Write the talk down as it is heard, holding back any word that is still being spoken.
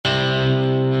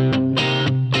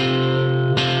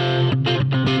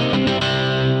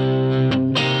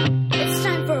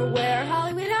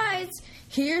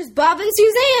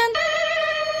Suzanne.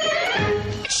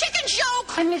 Chicken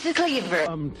joke! I'm Mrs. Cleaver.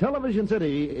 From Television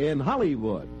City in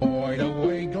Hollywood. Boy, the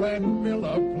way Glenn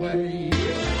Miller plays.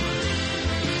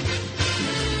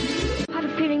 I have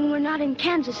a feeling we're not in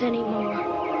Kansas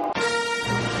anymore.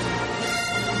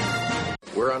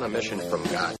 We're on a mission from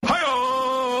God.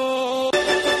 Run,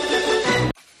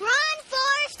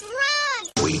 Forrest, run!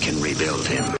 We can rebuild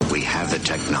him. We have the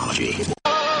technology.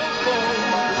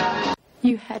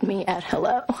 You had me at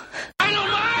hello.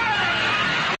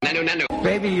 No.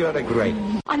 Baby, you're the great.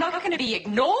 I'm not going to be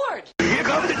ignored. Here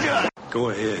comes the judge. Go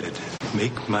ahead.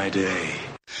 Make my day.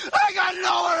 I got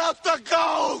nowhere else to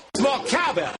go! Small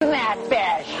cowbell. Matt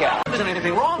Basher. There isn't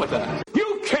anything wrong with that.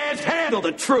 You can't handle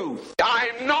the truth.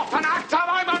 I'm not an actor,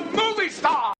 I'm a movie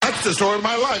star! That's the story of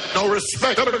my life. No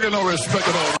respect. I don't get no respect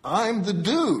at all. I'm the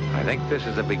dude. I think this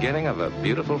is the beginning of a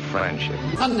beautiful friendship.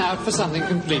 And now for something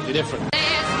completely different.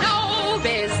 There's no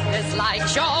business like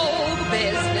show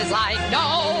business, like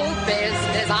no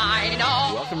business I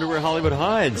know. Welcome to Where Hollywood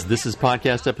Hides. This is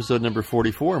podcast episode number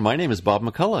 44. My name is Bob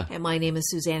McCullough. And my name is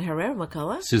Suzanne Herrera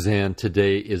McCullough. Suzanne,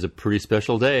 today is a pretty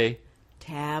special day.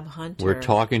 Tab Hunter. We're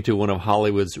talking to one of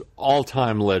Hollywood's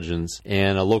all-time legends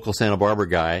and a local Santa Barbara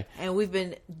guy. And we've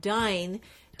been dying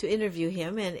to interview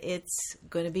him, and it's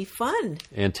going to be fun.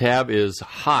 And Tab is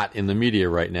hot in the media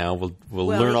right now. We'll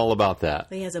learn all about that.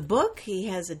 He has a book. He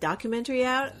has a documentary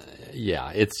out.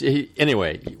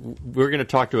 Anyway, we're going to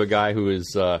talk to a guy who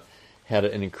has had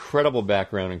an incredible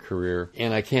background and career,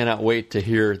 and I cannot wait to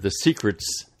hear the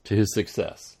secrets to his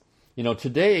success. You know,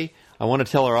 today, I want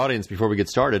to tell our audience before we get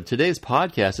started, today's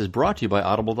podcast is brought to you by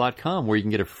Audible.com, where you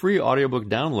can get a free audiobook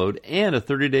download and a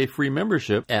 30-day free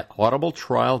membership at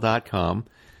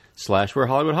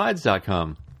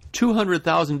audibletrial.com/wherehollywoodhides.com.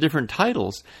 200,000 different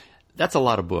titles. That's a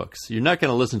lot of books. You're not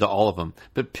going to listen to all of them,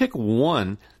 but pick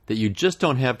one that you just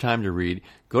don't have time to read.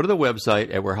 Go to the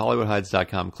website at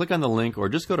wherehollywoodhides.com, click on the link, or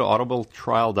just go to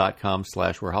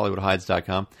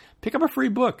audibletrial.com/wherehollywoodhides.com. Pick up a free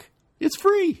book. It's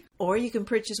free. Or you can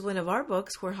purchase one of our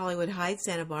books, Where Hollywood Hides,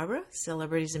 Santa Barbara,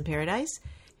 Celebrities in Paradise.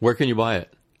 Where can you buy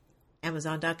it?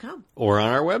 Amazon.com. Or on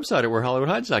our website at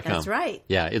wherehollywoodhides.com. That's right.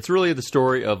 Yeah, it's really the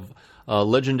story of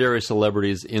legendary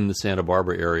celebrities in the Santa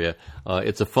Barbara area.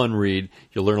 It's a fun read.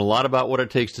 You'll learn a lot about what it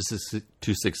takes to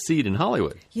succeed in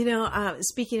Hollywood. You know,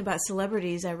 speaking about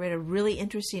celebrities, I read a really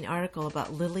interesting article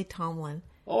about Lily Tomlin.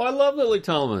 Oh, I love Lily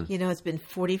Tomlin. You know, it's been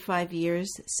 45 years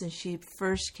since she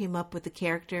first came up with the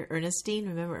character Ernestine.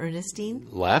 Remember Ernestine?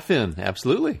 Laugh-In,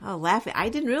 absolutely. Oh, Laugh-In. I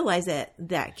didn't realize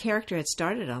that character had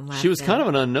started on Laugh-In. She was kind of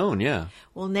an unknown, yeah.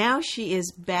 Well, now she is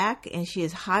back, and she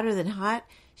is hotter than hot.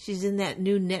 She's in that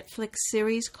new Netflix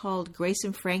series called Grace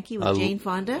and Frankie with Jane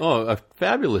Fonda. Oh, a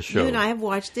fabulous show. You and I have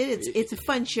watched it. It's a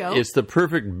fun show. It's the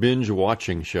perfect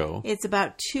binge-watching show. It's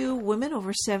about two women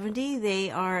over 70.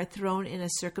 They are thrown into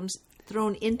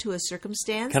a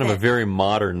circumstance. Kind of a very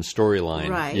modern storyline.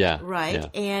 Right, yeah, right. Yeah.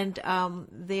 And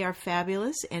they are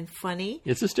fabulous and funny.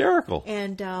 It's hysterical.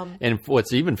 And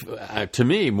what's even, to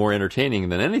me, more entertaining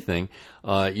than anything,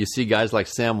 you see guys like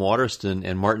Sam Waterston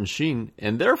and Martin Sheen,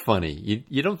 and they're funny.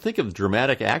 You don't think of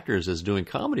dramatic actors as doing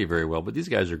comedy very well, but these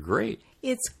guys are great.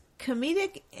 It's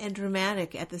comedic and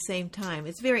dramatic at the same time.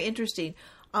 It's very interesting.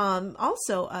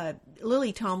 Also,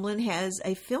 Lily Tomlin has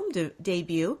a film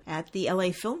debut at the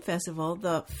LA Film Festival.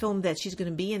 The film that she's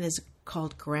going to be in is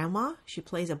called Grandma. She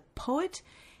plays a poet,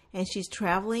 and she's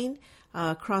traveling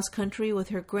cross country with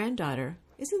her granddaughter.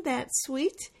 Isn't that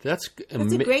sweet? That's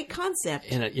a great concept.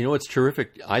 And you know what's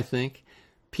terrific, I think?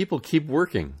 People keep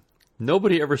working.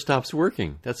 Nobody ever stops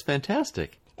working. That's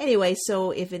fantastic. Anyway,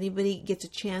 so if anybody gets a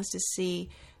chance to see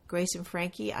Grace and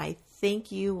Frankie, I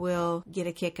think you will get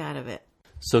a kick out of it.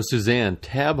 So, Suzanne,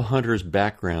 Tab Hunter's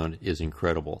background is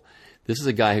incredible. This is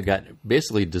a guy who got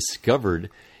basically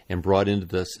discovered and brought into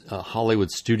the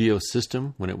Hollywood studio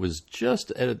system when it was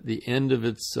just at the end of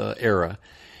its era.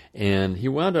 And he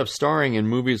wound up starring in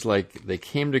movies like They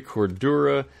Came to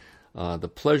Cordura, The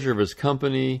Pleasure of His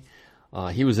Company.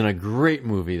 He was in a great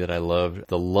movie that I loved,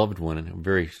 The Loved One, a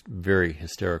very, very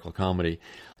hysterical comedy.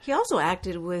 He also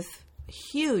acted with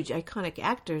huge, iconic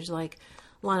actors like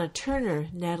Lana Turner,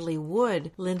 Natalie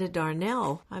Wood, Linda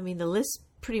Darnell. I mean, the list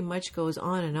pretty much goes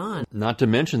on and on. Not to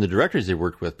mention the directors they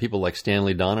worked with, people like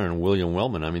Stanley Donen and William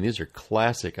Wellman. I mean, these are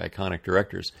classic, iconic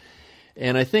directors.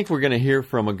 And I think we're going to hear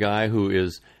from a guy who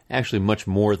is actually much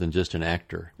more than just an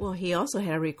actor. Well, he also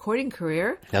had a recording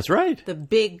career. That's right. The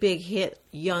big hit,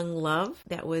 Young Love,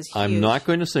 that was huge. I'm not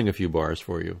going to sing a few bars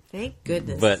for you. Thank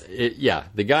goodness. But,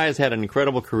 the guy has had an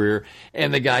incredible career,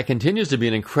 and the guy continues to be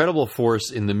an incredible force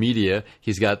in the media.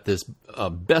 He's got this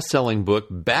best-selling book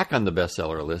back on the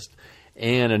bestseller list,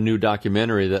 and a new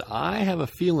documentary that I have a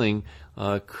feeling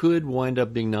could wind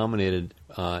up being nominated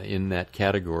in that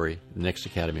category, the next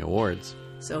Academy Awards.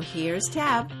 So here's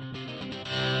Tab.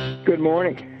 Good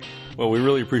morning. Well, we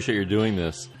really appreciate your doing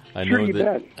this. I Sure, know you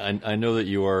that bet. I know that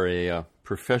you are a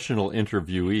professional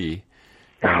interviewee.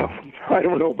 I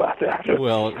don't know about that.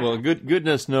 Well,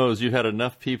 goodness knows you've had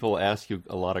enough people ask you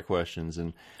a lot of questions,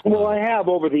 and well, I have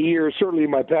over the years, certainly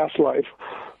in my past life.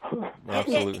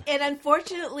 Absolutely. And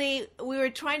unfortunately, we were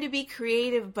trying to be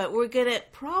creative, but we're going to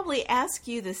probably ask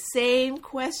you the same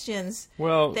questions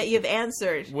that you've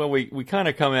answered. Well, we kind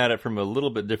of come at it from a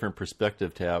little bit different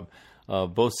perspective, Tab.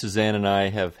 Both Suzanne and I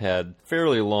have had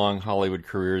fairly long Hollywood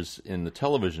careers in the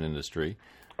television industry.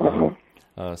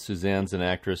 Suzanne's an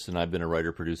actress, and I've been a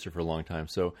writer-producer for a long time.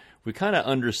 So we kind of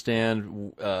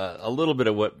understand a little bit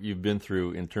of what you've been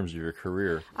through in terms of your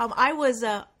career. I was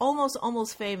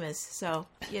almost famous, so,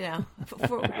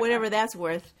 for whatever that's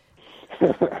worth.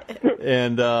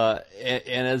 And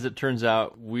as it turns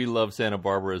out, we love Santa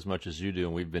Barbara as much as you do,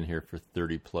 and we've been here for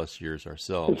 30-plus years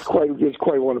ourselves. It's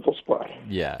quite a wonderful spot.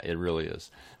 Yeah, it really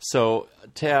is. So,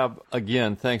 Tab,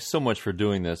 again, thanks so much for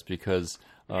doing this, because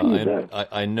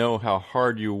I know how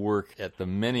hard you work at the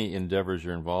many endeavors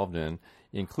you're involved in,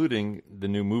 including the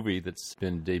new movie that's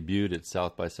been debuted at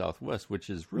South by Southwest, which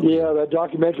is really... Yeah, that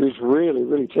documentary's really,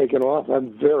 really taken off.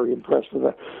 I'm very impressed with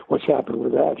that. What's happened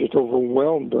with that. Just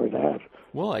overwhelmed by that.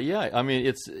 Well, yeah, I mean,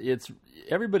 it's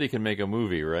everybody can make a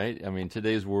movie, right? I mean,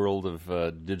 today's world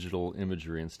of digital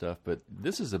imagery and stuff, but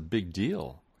this is a big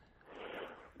deal.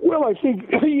 Well, I think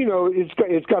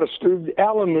it's got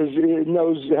Alan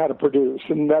knows how to produce,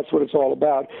 and that's what it's all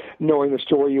about: knowing the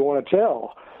story you want to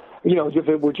tell. If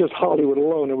it were just Hollywood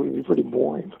alone, it would be pretty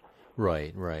boring.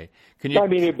 Right. I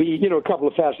mean, it'd be a couple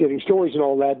of fascinating stories and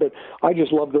all that, but I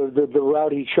just love the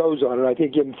route he chose on it. I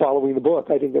think in following the book,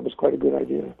 I think that was quite a good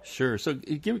idea. Sure. So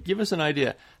give us an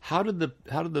idea. How did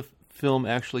the film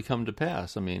actually come to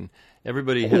pass? I mean,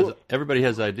 everybody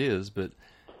has ideas, but.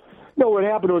 No, what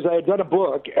happened was I had done a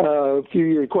book quite a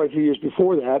few years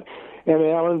before that, and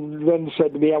Alan then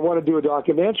said to me, I want to do a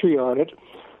documentary on it.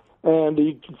 And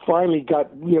he finally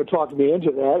talked me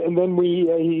into that. And then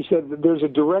he said that there's a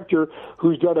director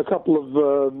who's done a couple of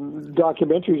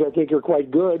documentaries I think are quite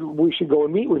good. We should go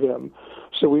and meet with him.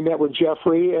 So we met with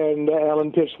Jeffrey, and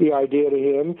Alan pitched the idea to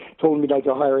him, told me he'd like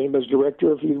to hire him as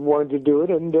director if he wanted to do it.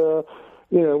 And,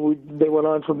 they went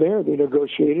on from there. They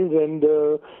negotiated,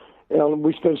 and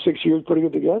we spent 6 years putting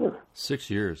it together. 6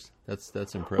 years.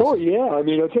 That's impressive. Oh yeah, I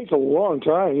mean it takes a long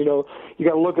time. You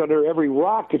got to look under every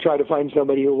rock to try to find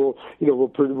somebody who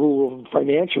will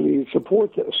financially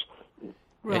support this.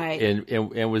 Right.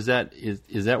 And was that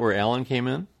is that where Alan came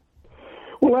in?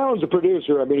 Well, Alan's a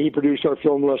producer. I mean, he produced our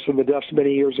film Less Than the Dust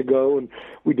many years ago, and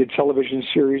we did television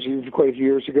series quite a few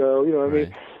years ago. I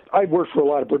mean, I've worked for a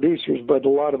lot of producers, but a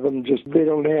lot of them they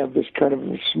don't have this kind of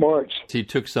smarts. He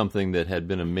took something that had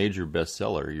been a major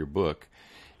bestseller, your book,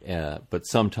 but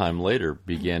sometime later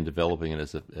began developing it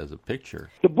as a picture.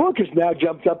 The book has now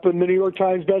jumped up in the New York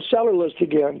Times bestseller list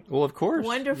again. Well, of course.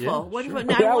 Wonderful. Yeah, Wonderful. Sure.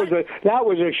 Now, that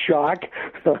was a shock.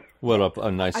 What a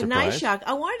nice surprise. A nice shock.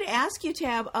 I wanted to ask you,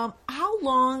 Tab, how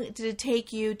long did it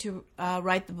take you to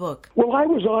write the book? Well, I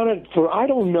was on it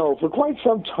for quite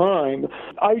some time.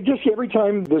 Every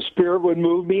time the spirit would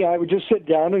move me, I would just sit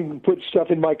down and put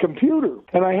stuff in my computer.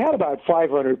 And I had about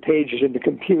 500 pages in the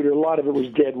computer. A lot of it was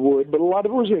dead wood, but a lot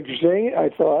of it was interesting, I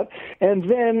thought. And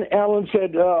then Alan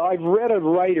said, I've read a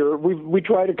writer. We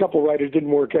tried a couple writers, didn't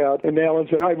work out. And Alan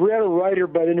said, I've read a writer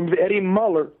by the name of Eddie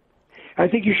Muller. I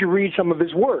think you should read some of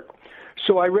his work.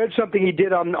 So I read something he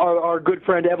did on our good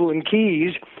friend Evelyn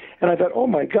Keyes, and I thought, oh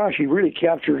my gosh, he really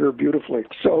captured her beautifully.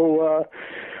 So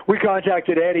we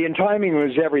contacted Eddie, and timing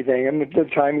was everything, and the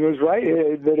timing was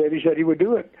right, that Eddie said he would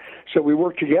do it. So we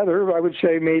worked together, I would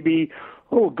say maybe,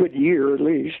 a good year at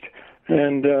least,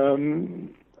 and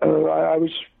I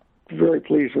was very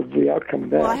pleased with the outcome of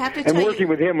that. Well, I have to tell and working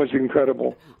with him was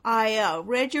incredible. I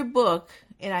read your book,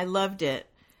 and I loved it.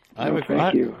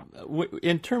 Thank you.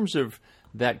 In terms of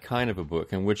that kind of a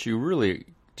book, in which you really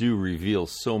do reveal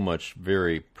so much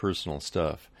very personal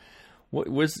stuff,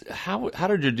 how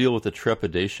did you deal with the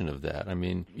trepidation of that? I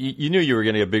mean, you knew you were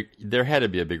going to there had to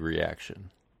be a big reaction.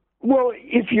 Well,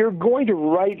 if you're going to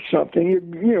write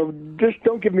something, just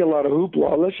don't give me a lot of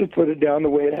hoopla. Let's just put it down the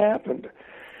way it happened.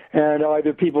 And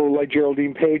either people like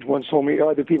Geraldine Page once told me,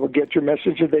 either people get your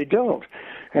message or they don't.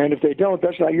 And if they don't,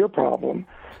 that's not your problem.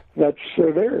 That's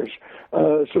theirs.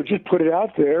 So just put it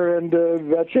out there, and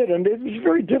that's it. And it was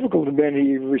very difficult in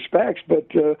many respects, but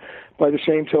by the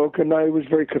same token, it was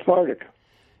very cathartic.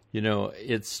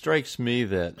 It strikes me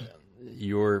that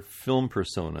your film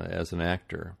persona as an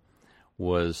actor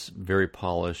was very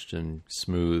polished and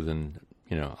smooth and,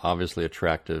 obviously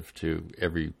attractive to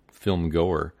every film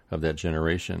goer of that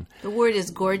generation. The word is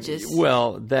gorgeous.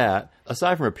 Well, that,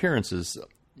 aside from appearances,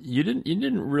 you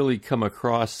didn't really come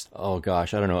across,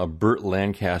 a Burt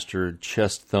Lancaster,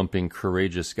 chest-thumping,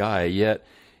 courageous guy, yet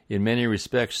in many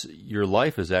respects, your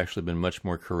life has actually been much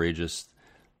more courageous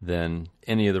than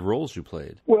any of the roles you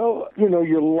played. Well,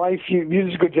 your life, you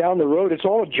just go down the road. It's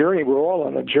all a journey. We're all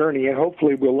on a journey, and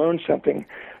hopefully we'll learn something,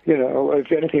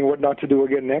 if anything, what not to do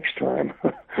again next time.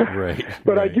 Right.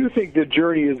 But right. I do think the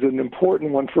journey is an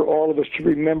important one for all of us to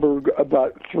remember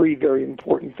about three very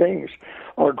important things: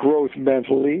 our growth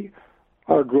mentally,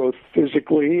 our growth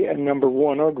physically, and number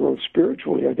one, our growth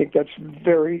spiritually. I think that's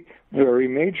very, very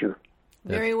major.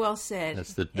 Very well said.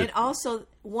 And also,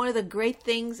 one of the great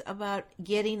things about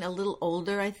getting a little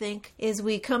older, I think, is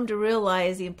we come to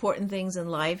realize the important things in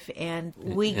life, and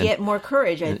we get more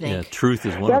courage, I think. Yeah, truth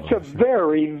is one of them. That's a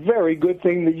very, very good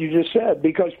thing that you just said,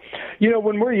 because,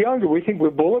 when we're younger, we think we're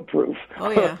bulletproof.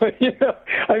 Oh, yeah.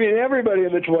 Everybody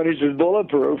in the 20s is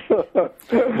bulletproof.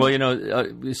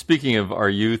 Well, speaking of our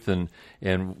youth and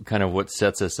kind of what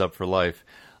sets us up for life,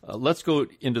 let's go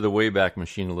into the Wayback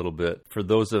Machine a little bit. For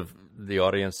those of the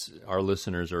audience, our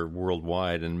listeners are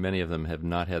worldwide, and many of them have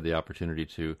not had the opportunity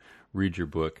to read your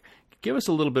book. Give us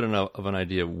a little bit of an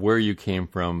idea of where you came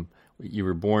from. You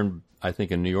were born, I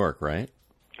think, in New York, right?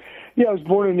 Yeah, I was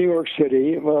born in New York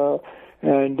City,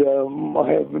 and I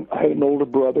have an older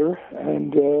brother,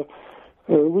 and it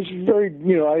was very,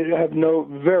 I have no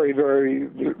very, very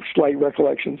slight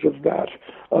recollections of that.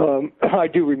 I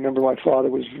do remember my father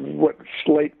was, what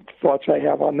slight thoughts I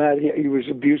have on that, he was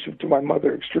abusive to my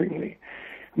mother extremely.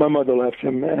 My mother left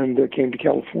him and came to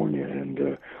California,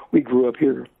 and we grew up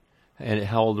here. And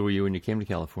how old were you when you came to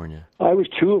California? I was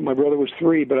 2, and my brother was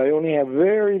 3, but I only have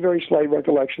very, very slight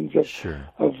recollections of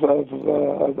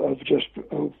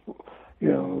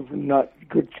not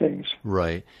good things.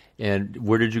 Right. And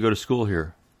where did you go to school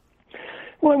here?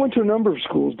 Well, I went to a number of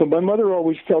schools, but my mother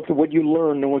always felt that what you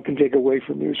learn, no one can take away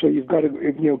from you. So you've got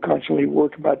to, constantly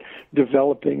work about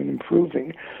developing and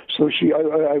improving. So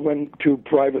I went to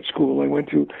private school.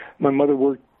 My mother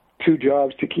worked 2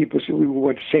 jobs to keep us. We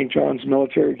went to St. John's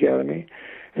Military Academy,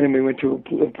 and then we went to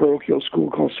a parochial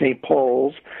school called St.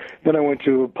 Paul's. Then I went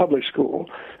to a public school,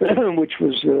 which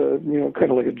was,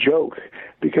 kind of like a joke,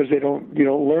 because you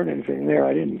don't learn anything there,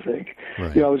 I didn't think.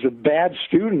 Right. I was a bad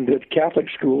student at Catholic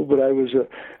school, but I was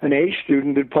an A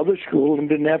student at public school and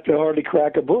didn't have to hardly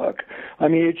crack a book.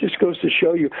 It just goes to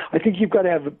show you, I think you've got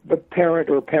to have a parent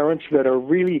or parents that are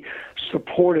really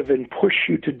supportive and push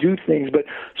you to do things, but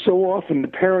so often the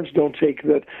parents don't take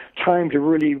the time to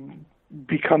really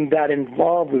become that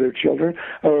involved with their children,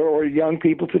 or young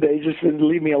people today just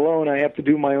leave me alone, I have to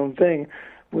do my own thing,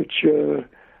 which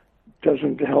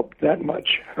doesn't help that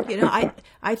much.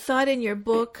 I thought in your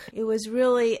book, it was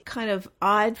really kind of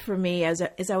odd for me as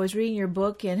I was reading your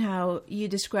book and how you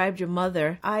described your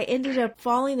mother. I ended up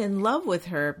falling in love with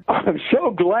her. I'm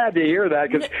so glad to hear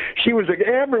that, because she was,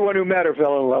 everyone who met her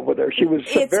fell in love with her. She was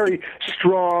a very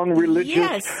strong,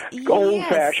 religious,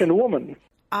 old-fashioned woman.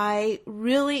 I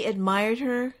really admired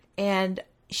her, and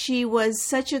she was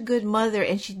such a good mother,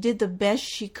 and she did the best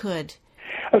she could.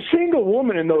 A single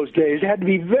woman in those days had to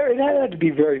be very,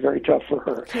 very tough for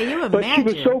her. Can you imagine? But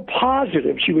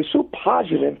she was so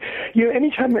positive.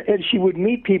 Anytime she would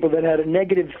meet people that had a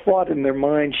negative thought in their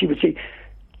mind, she would say,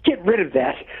 "Get rid of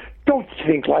that. Don't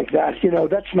think like that.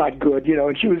 That's not good."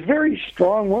 And she was a very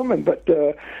strong woman, but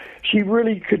she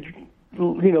really could,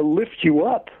 lift you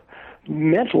up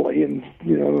mentally, and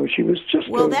she was just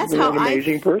an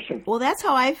amazing person. Well, that's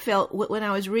how I felt when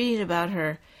I was reading about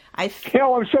her. I'm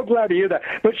so glad to hear that.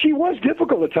 But she was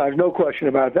difficult at times, no question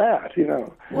about that.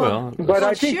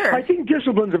 I think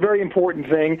discipline's a very important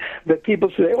thing. That people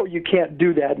say, "Oh, you can't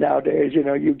do that nowadays."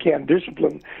 You can't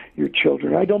discipline your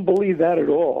children. I don't believe that at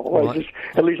all. Well,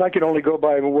 at least I can only go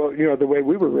by the way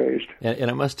we were raised.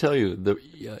 And I must tell you,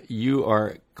 you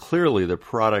are clearly the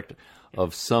product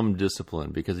of some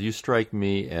discipline, because you strike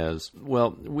me as,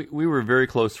 well, we were very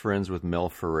close friends with Mel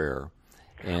Ferrer.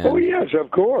 Oh, yes,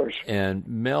 of course. And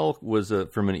Mel was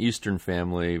from an Eastern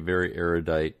family, very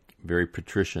erudite, very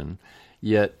patrician.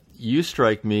 Yet you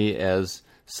strike me as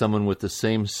someone with the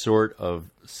same sort of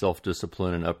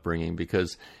self-discipline and upbringing,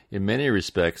 because in many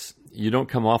respects, you don't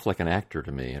come off like an actor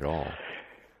to me at all.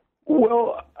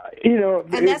 Well,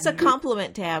 And that's a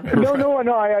compliment, Tab. No,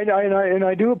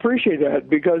 I do appreciate that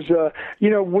because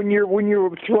when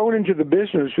you're thrown into the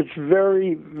business, it's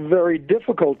very, very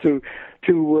difficult to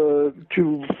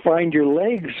find your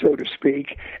legs, so to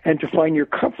speak, and to find your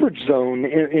comfort zone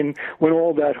in when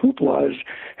all that hoopla is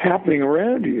happening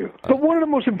around you. But one of the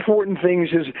most important things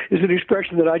is an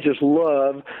expression that I just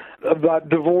love about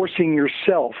divorcing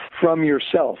yourself from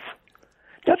yourself.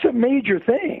 That's a major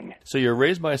thing. So you're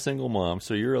raised by a single mom.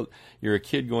 So you're a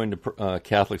kid going to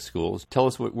Catholic schools. Tell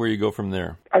us where you go from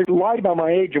there. I lied about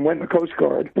my age and went in the Coast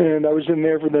Guard, and I was in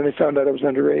there. Then they found out I was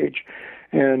underage,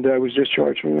 and I was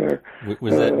discharged from there.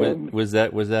 Was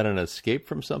that an escape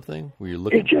from something? Were you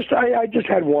looking? I just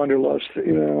had wanderlust,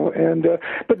 And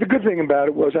but the good thing about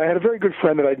it was I had a very good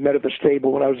friend that I'd met at the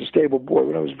stable when I was a stable boy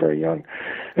when I was very young,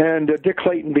 and Dick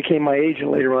Clayton became my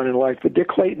agent later on in life. But Dick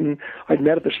Clayton I'd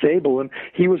met at the stable, and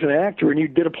he was an actor, and he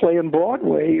did a play on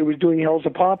Broadway. He was doing Hell's a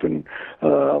Poppin'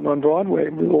 on Broadway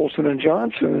with Olson and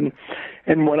Johnson.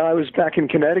 And when I was back in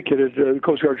Connecticut at the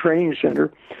Coast Guard Training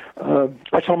Center,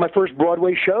 I saw my first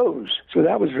Broadway shows. So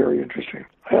that was very interesting.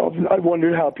 I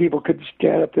wondered how people could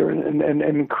stand up there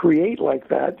and create like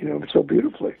that, so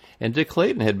beautifully. And Dick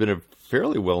Clayton had been a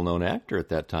fairly well-known actor at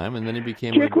that time, and then he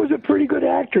became... Dick was a pretty good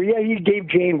actor. Yeah, he gave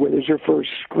Jane Withers her first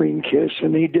screen kiss,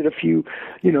 and he did a few,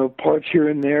 parts here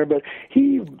and there. But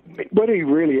what he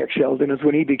really excelled in is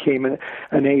when he became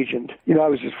an agent. I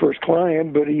was his first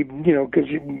client, but he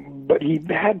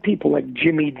had people like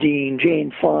Jimmy Dean,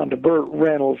 Jane Fonda, Burt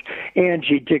Reynolds,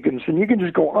 Angie Dickinson. You can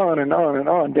just go on and on and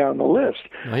on down the list.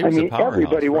 Well,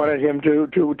 everybody wanted him to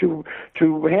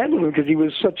handle him because he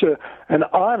was such an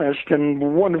honest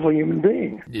and wonderful human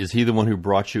being. Is he the one who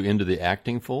brought you into the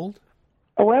acting fold?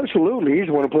 Oh, absolutely. He's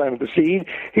the one who planted the seed.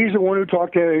 He's the one who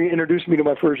introduced me to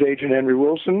my first agent, Henry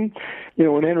Wilson.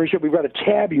 When Henry said, we've got to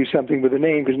tab you something with a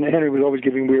name, because Henry was always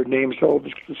giving weird names to all of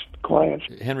his clients.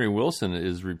 Henry Wilson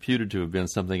is reputed to have been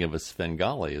something of a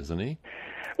Svengali, isn't he?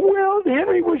 Well,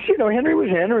 Henry was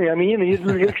Henry. I mean,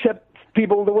 he accept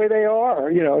people the way they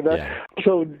are,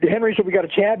 So Henry said, we got to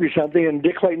tab you something, and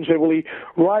Dick Clayton said, well, he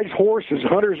rides horses,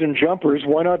 hunters and jumpers.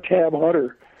 Why not tab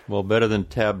hunter? Well, better than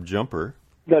tab jumper.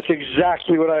 That's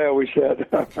exactly what I always said.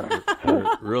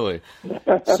 Really?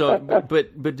 So,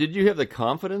 but did you have the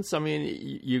confidence? I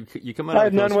mean, you come out. I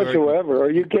had none whatsoever. Are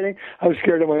you kidding? I was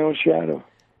scared of my own shadow.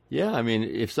 Yeah, I mean,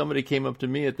 if somebody came up to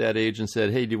me at that age and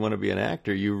said, "Hey, do you want to be an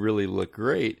actor? You really look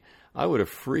great," I would have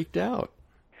freaked out.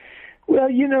 Well,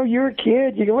 you're a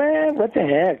kid. You go, what the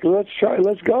heck? Let's try.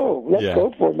 Let's go. Let's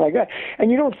go for it, my God.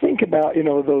 And you don't think about,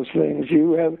 those things.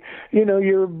 You have,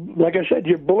 you're, like I said,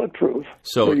 you're bulletproof.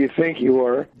 So you think you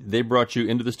are. They brought you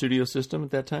into the studio system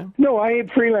at that time? No, I had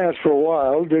freelanced for a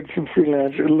while, did some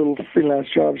little freelance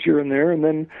jobs here and there, and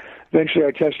then eventually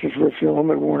I tested for a film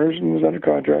at Warner's and was under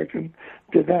contract and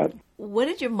did that. What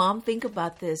did your mom think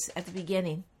about this at the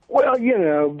beginning? Well,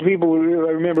 people,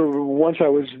 I remember once I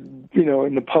was,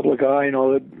 in the public eye and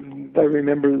all that, I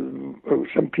remember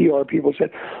some PR people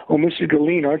said, "Oh, Mrs.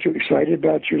 Galeen, aren't you excited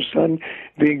about your son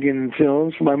being in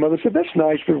films?" My mother said, "That's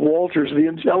nice, but Walter's the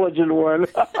intelligent one."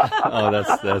 Oh,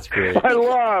 that's great. I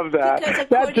love that.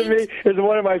 That to me is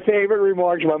one of my favorite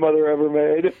remarks my mother ever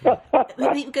made.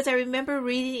 Because I remember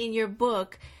reading in your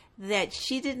book that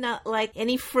she did not like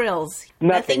any frills.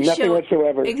 Nothing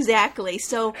whatsoever. Exactly.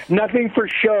 So nothing for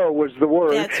show was the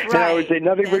word. That's right. And I would say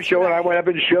nothing for show, and I went up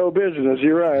in show business.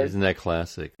 You're right. Isn't that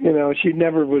classic? She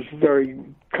never was very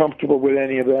comfortable with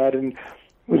any of that, and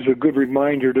was a good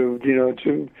reminder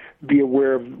to be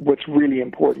aware of what's really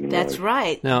important. That's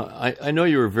right. Now, I know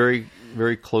you were very,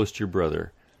 very close to your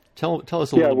brother. Tell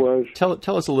us a little.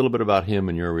 Tell us a little bit about him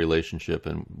and your relationship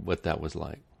and what that was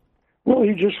like. Well,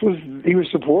 he was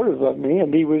supportive of me,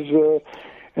 and he was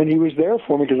there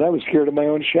for me because I was scared of my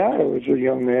own shadow as a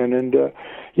young man, and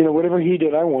whatever he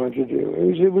did, I wanted to do.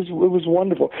 It was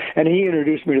wonderful, and he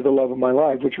introduced me to the love of my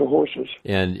life, which are horses.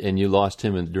 And you lost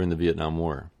him during the Vietnam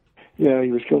War. Yeah,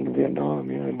 he was killed in Vietnam.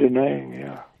 In Da Nang.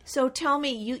 Yeah. So tell me,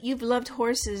 you've loved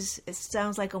horses. It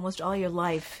sounds like almost all your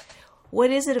life. What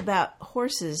is it about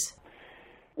horses?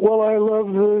 Well, I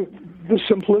love the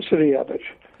simplicity of it.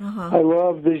 Uh-huh. I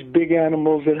love these big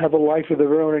animals that have a life of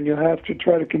their own, and you have to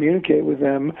try to communicate with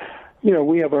them.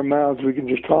 We have our mouths, we can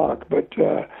just talk, but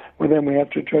with them we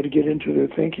have to try to get into their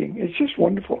thinking. It's just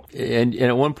wonderful. And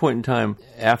at one point in time,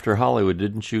 after Hollywood,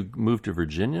 didn't you move to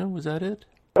Virginia? Was that it?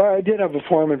 I did have a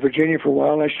farm in Virginia for a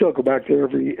while, and I still go back there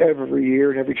every year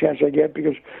and every chance I get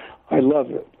because I love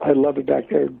it. I love it back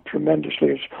there tremendously.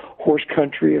 It's horse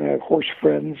country, and I have horse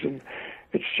friends, and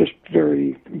it's just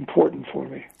very important for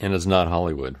me. And it's not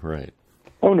Hollywood, right?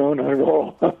 Oh, no, not at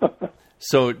all.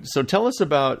 So tell us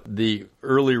about the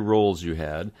early roles you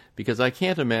had, because I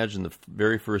can't imagine the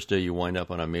very first day you wind up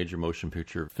on a major motion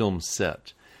picture film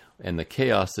set and the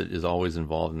chaos that is always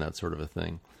involved in that sort of a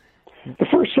thing. The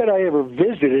first set I ever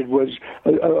visited was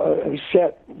a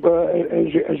set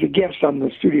as a guest on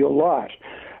the studio lot.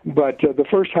 But the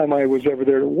first time I was ever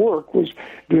there to work was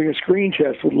doing a screen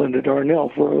test with Linda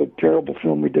Darnell for a terrible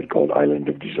film we did called Island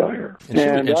of Desire.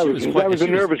 And I was a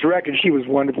nervous wreck, and she was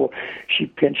wonderful. She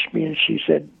pinched me and she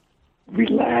said,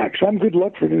 "Relax, I'm good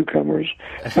luck for newcomers."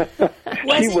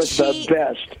 She was the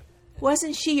best.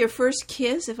 Wasn't she your first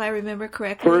kiss, if I remember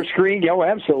correctly? First screen? Oh,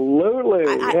 absolutely.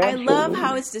 I love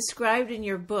how it's described in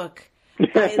your book.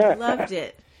 I loved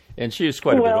it. And she is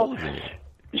quite a bit older than you.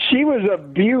 She was a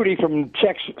beauty from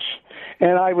Texas,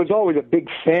 and I was always a big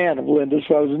fan of Linda,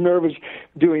 so I was nervous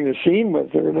doing the scene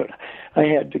with her. But I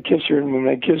had to kiss her, and when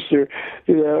I kissed her,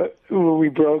 when we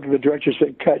broke, the director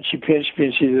said, "Cut." She pinched me,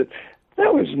 and she said,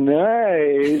 "That was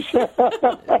nice."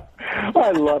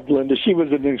 I loved Linda. She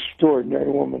was an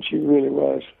extraordinary woman. She really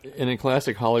was. And in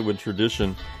classic Hollywood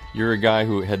tradition, you're a guy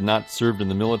who had not served in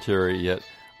the military, yet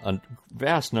a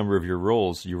vast number of your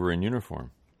roles you were in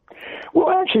uniform. Well,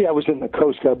 actually, I was in the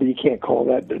Coast Guard, but you can't call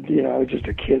that, I was just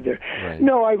a kid there. Right.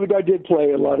 No, I did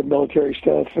play a lot of military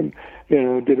stuff and,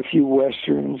 did a few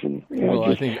Westerns. And,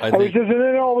 I think and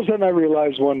then all of a sudden I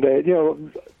realized one day,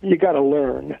 you got to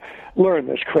learn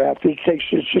this craft.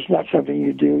 It's just not something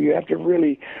you do. You have to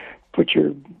really put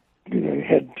your,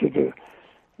 head to the,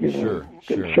 Sure.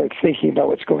 start thinking about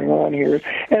what's going on here.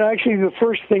 And actually, the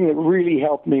first thing that really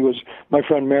helped me was my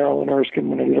friend Marilyn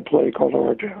Erskine when I did a play called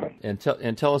Our Town. And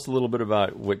tell us a little bit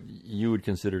about what you would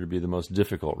consider to be the most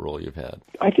difficult role you've had.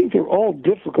 I think they're all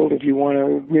difficult if you want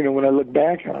to, when I look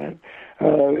back on it,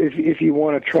 if you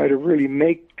want to try to really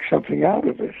make something out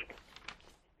of it,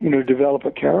 develop a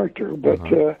character. But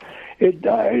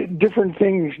different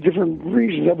things, different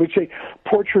reasons. I would say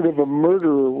Portrait of a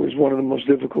Murderer was one of the most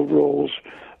difficult roles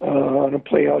on a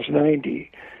Playhouse 90,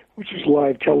 which is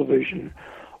live television.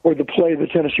 Or the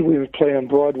Tennessee Williams play on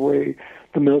Broadway,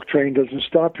 The Milk Train Doesn't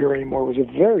Stop Here Anymore, was a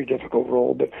very difficult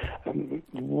role, but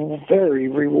very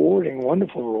rewarding,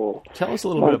 wonderful role. Tell us a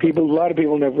little bit. A lot of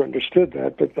people never understood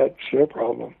that, but that's their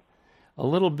problem. A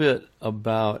little bit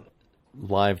about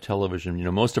live television.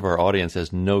 Most of our audience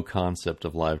has no concept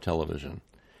of live television.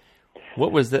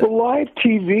 What was that? Well, live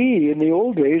TV in the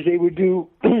old days, they would do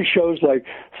shows like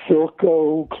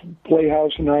Philco,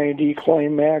 Playhouse 90,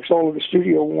 Climax, all of the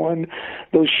Studio One.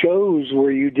 Those shows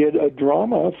where you did a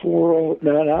drama for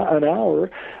an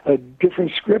hour, a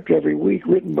different script every week,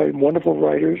 written by wonderful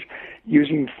writers,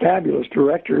 using fabulous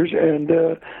directors, and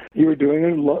you were doing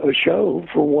a show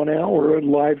for 1 hour on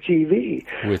live TV.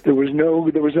 There was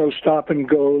no stop and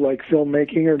go like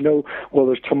filmmaking, or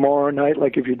there's tomorrow night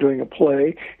like if you're doing a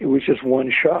play. It was just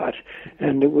one shot,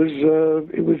 and it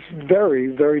was very,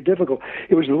 very difficult.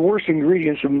 It was the worst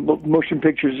ingredients of motion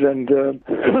pictures and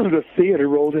the theater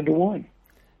rolled into one.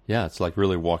 Yeah, it's like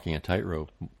really walking a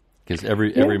tightrope, because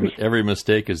every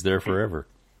mistake is there forever.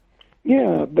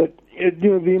 Yeah, but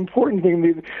the important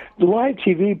thing, the live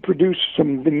TV produced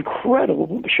some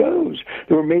incredible shows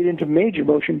that were made into major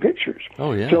motion pictures.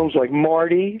 Oh yeah, films like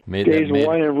Marty, Days of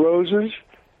Wine and Roses.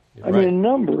 I mean, a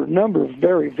number of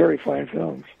very, very fine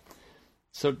films.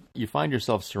 So you find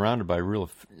yourself surrounded by real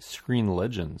screen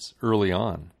legends early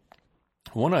on.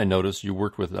 One I noticed you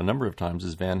worked with a number of times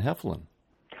is Van Heflin.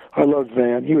 I loved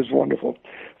Van. He was wonderful.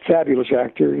 Fabulous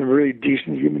actor and a really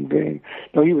decent human being.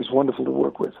 No, he was wonderful to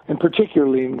work with, and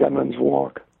particularly in Gunman's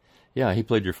Walk. Yeah, he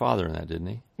played your father in that, didn't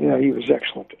he? Yeah, he was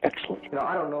excellent. Excellent.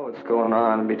 I don't know what's going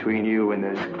on between you and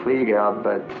this Klieg gal,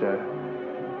 but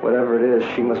whatever it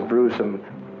is, she must brew some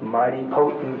mighty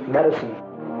potent medicine.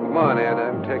 Come on, Ed,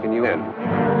 I'm taking you in.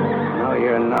 No,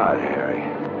 you're not, Harry.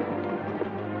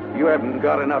 You haven't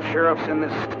got enough sheriffs in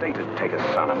this state to take a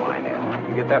son of mine in.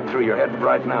 You get that through your head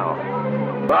right now.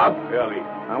 Bob? Yeah, Lee.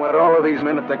 I want all of these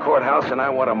men at the courthouse, and I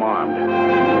want them armed.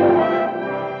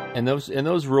 And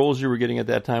those roles you were getting at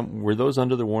that time, were those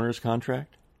under the Warner's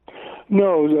contract?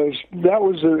 No, that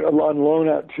was on loan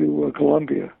out to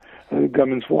Columbia.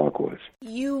 Gunman's Walk was.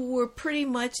 You were pretty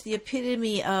much the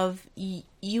epitome of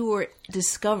you were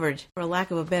discovered, for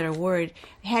lack of a better word.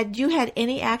 Had you had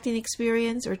any acting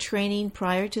experience or training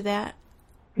prior to that?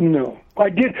 No, I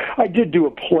did do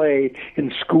a play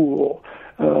in school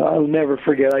I'll never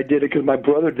forget. I did it because my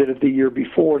brother did it the year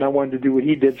before, and I wanted to do what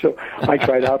he did, so I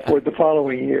tried out for it the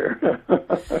following year.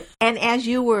 And as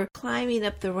you were climbing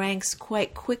up the ranks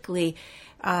quite quickly,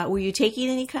 were you taking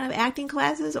any kind of acting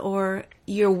classes, or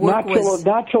your work was...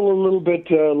 Not till a little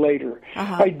bit later.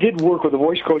 I did work with a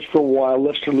voice coach for a while,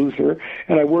 Lester Luther,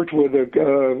 and I worked with an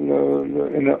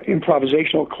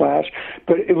improvisational class,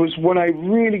 but it was when I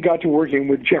really got to working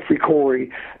with Jeffrey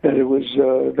Corey that it was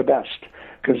the best,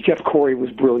 because Jeff Corey was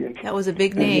brilliant. That was a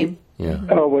big name.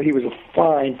 Oh, well, he was a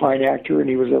fine actor, and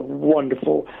he was a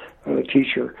wonderful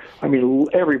teacher. I mean,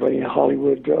 everybody in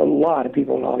Hollywood, a lot of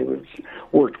people in Hollywood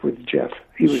worked with Jeff.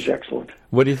 He was excellent.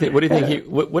 What do you think? What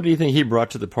do you think he brought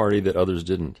to the party that others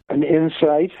didn't? An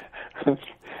insight.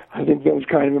 I think that was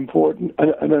kind of important.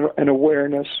 An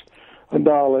awareness, a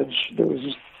knowledge that was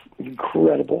just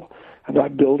incredible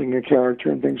about building a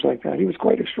character and things like that. He was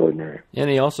quite extraordinary. And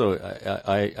he also,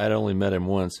 I'd only met him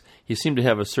once. He seemed to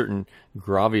have a certain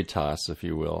gravitas, if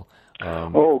you will.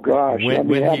 Oh gosh,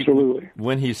 absolutely.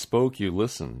 When he spoke, you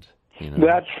listened. You know?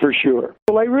 That's for sure.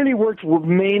 Well, I really worked with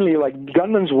mainly, like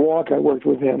Gunman's Walk, I worked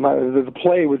with him. The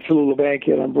play with Philula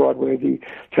Bankhead on Broadway, the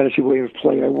Tennessee Williams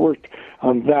play, I worked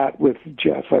on that with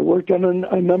Jeff. I worked on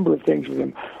a number of things with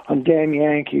him, on Damn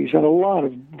Yankees, on a lot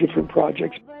of different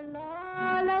projects.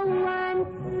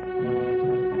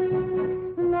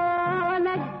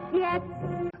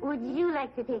 Would you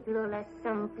like to take Lola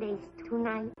someplace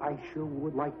tonight? I sure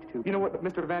would like to. You know what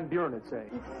Mr. Van Buren would say?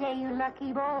 He'd say you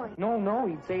lucky boy. No,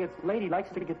 he'd say it's lady likes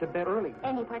to get to bed early.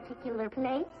 Any particular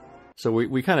place? So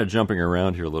we kind of jumping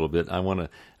around here a little bit. I want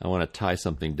to tie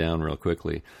something down real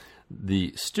quickly.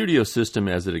 The studio system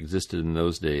as it existed in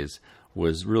those days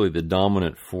was really the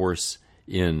dominant force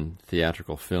in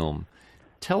theatrical film.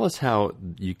 Tell us how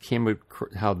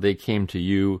they came to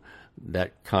you,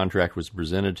 that contract was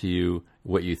presented to you,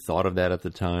 what you thought of that at the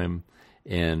time,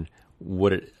 and how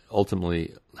it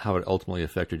ultimately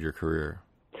affected your career.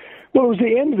 Well, it was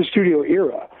the end of the studio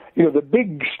era. You know, the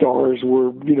big stars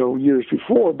were, years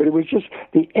before, but it was just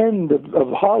the end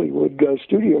of Hollywood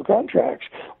studio contracts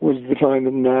was the time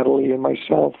that Natalie and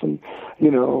myself and,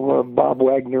 Bob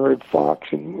Wagner at Fox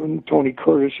and Tony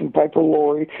Curtis and Piper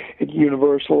Laurie at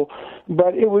Universal.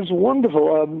 But it was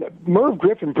wonderful. Merv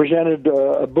Griffin presented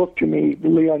a book to me,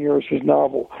 Leon Uris's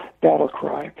novel, Battle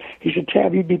Cry. He said,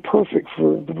 Tab, you'd be perfect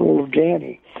for the role of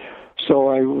Danny. So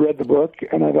I read the book,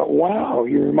 and I thought, wow,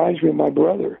 he reminds me of my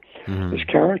brother, this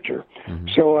character. Mm-hmm.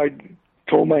 So I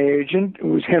told my agent, it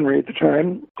was Henry at the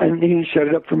time, and he set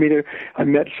it up for me I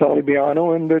met Sally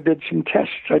Biano and did some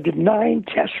tests. I did 9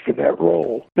 tests for that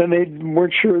role. Then they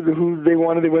weren't sure who they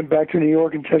wanted. They went back to New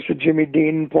York and tested Jimmy Dean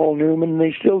and Paul Newman, and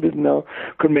they still didn't know,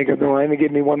 couldn't make up their mind. They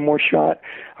gave me one more shot.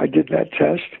 I did that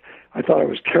test. I thought I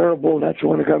was terrible, and that's the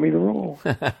one that got me the role.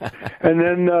 And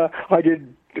then I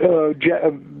did...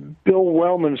 Bill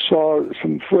Wellman saw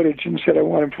some footage and said I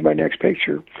want him for my next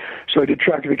picture. So I did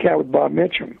Track of the Cat with Bob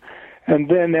Mitchum. And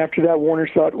then after that, Warner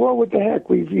thought, well, what the heck?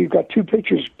 We've got 2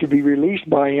 pictures to be released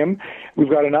by him. We've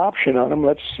got an option on him.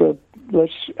 Let's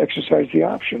exercise the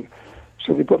option.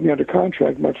 So they put me under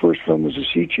contract. My first film was A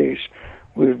Sea Chase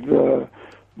with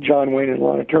John Wayne and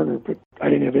Lana Turner, but I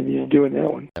didn't have anything to do in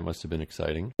that one. That must have been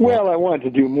exciting. Well, I wanted to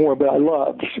do more, but I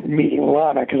loved meeting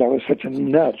Lana because I was such a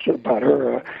nuts about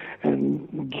her.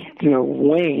 And,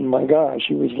 Wayne, my gosh,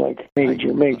 he was like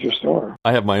major star.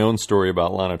 I have my own story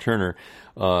about Lana Turner.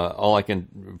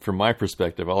 From my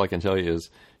perspective, all I can tell you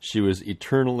is she was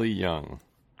eternally young.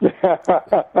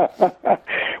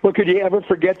 Well, could you ever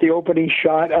forget the opening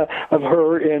shot of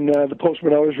her in The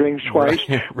Postman Always Rings Twice,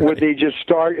 right. Where they just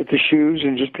start at the shoes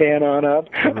and just pan on up?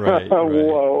 Right.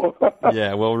 Whoa.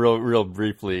 Yeah, well, real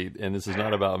briefly, and this is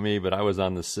not about me, but I was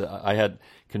on the set. I had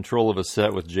control of a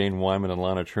set with Jane Wyman and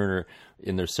Lana Turner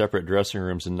in their separate dressing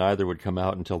rooms, and neither would come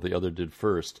out until the other did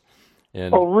first.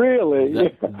 And oh,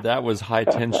 really? That was high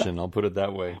tension, I'll put it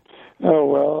that way. Oh,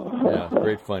 well. Yeah,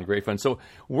 great fun. So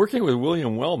working with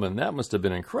William Wellman, that must have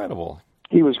been incredible.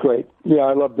 He was great. Yeah,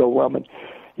 I love Bill Wellman.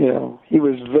 He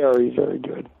was very, very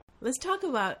good. Let's talk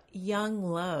about Young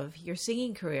Love, your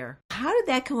singing career. How did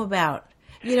that come about?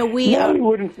 Natalie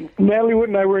Wood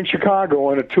and I were in Chicago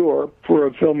on a tour for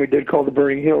a film we did called The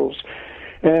Burning Hills.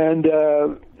 And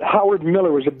Howard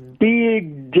Miller was a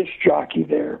big disc jockey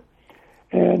there.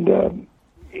 And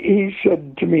he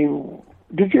said to me,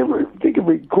 did you ever think of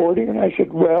recording? And I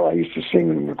said, well, I used to sing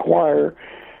in the choir,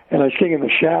 and I sing in the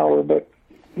shower, but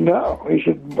no. He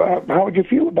said, how would you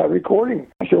feel about recording?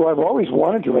 I said, well, I've always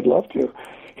wanted to. I'd love to.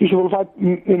 he said, well, if I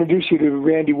introduce you to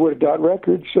Randy Wood at Dot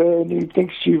Records, and he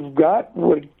thinks you've got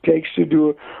what it takes to do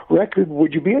a record,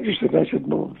 would you be interested? And I said,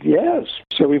 well, yes.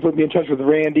 So he put me in touch with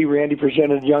Randy. Randy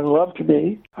presented Young Love to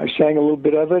me. I sang a little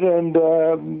bit of it,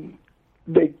 and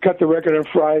they cut the record on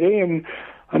Friday, and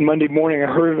on Monday morning, I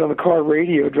heard it on the car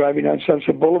radio driving down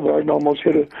Sunset Boulevard and almost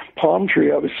hit a palm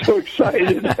tree. I was so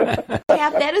excited. Yeah,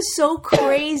 that is so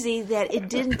crazy that it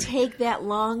didn't take that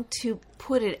long to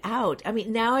put it out. I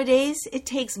mean, nowadays, it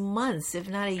takes months, if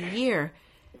not a year.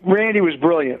 Randy was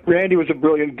brilliant. Randy was a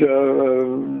brilliant,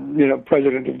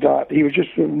 president of DOT. He was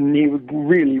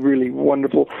really, really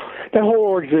wonderful. That whole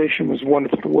organization was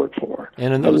wonderful to work for.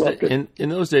 And in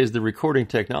those days, the recording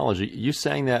technology, you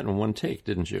sang that in one take,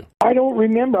 didn't you? I don't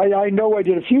remember. I know I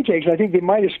did a few takes. I think they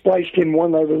might have spliced in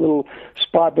one other little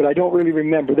spot, but I don't really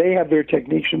remember. They have their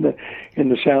techniques in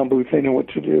the sound booth. They know what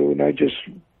to do, and I just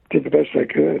did the best I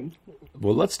could.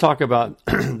 Well, let's talk about,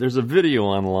 there's a video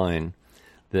online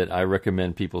that I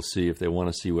recommend people see if they want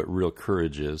to see what real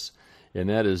courage is, and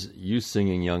that is you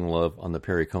singing Young Love on the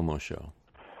Perry Como Show.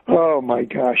 Oh, my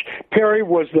gosh. Perry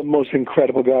was the most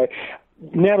incredible guy.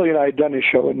 Natalie and I had done his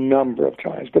show a number of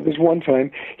times, but this one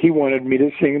time he wanted me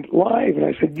to sing it live, and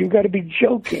I said, "You got to be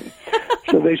joking."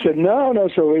 So they said, no.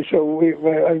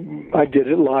 I did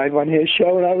it live on his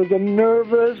show, and I was a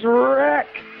nervous wreck.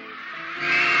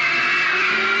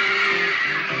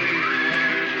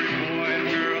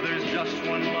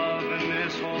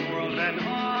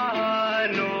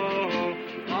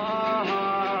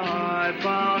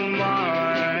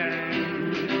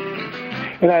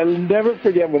 And I'll never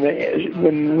forget when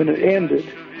it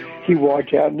ended, he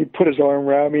walked out and he put his arm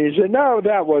around me and he said, "No,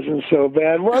 that wasn't so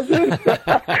bad, was it?"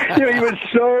 He was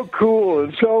so cool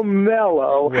and so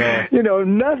mellow. Well,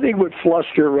 nothing would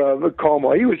fluster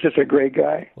Como. He was just a great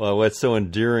guy. Well, what's so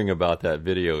endearing about that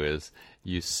video is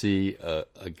you see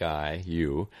a guy,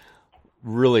 you,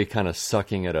 really kind of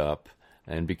sucking it up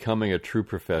and becoming a true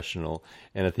professional.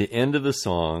 And at the end of the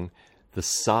song, the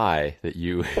sigh that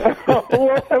you...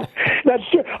 That's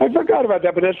true. I forgot about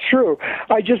that, but that's true.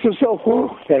 I just was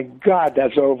so, thank God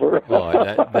that's over. Oh,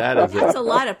 that's a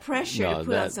lot of pressure to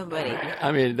put on somebody.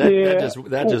 I mean,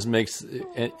 that just makes...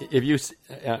 If you,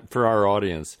 for our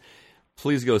audience,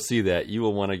 please go see that. You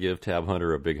will want to give Tab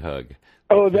Hunter a big hug.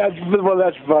 Oh, that's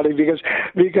funny because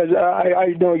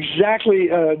I know exactly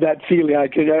that feeling. I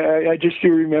just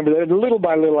do remember that. And little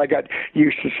by little, I got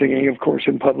used to singing, of course,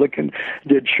 in public, and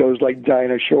did shows like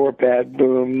Dinah Shore, Bad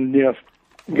Boom.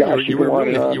 Gosh, you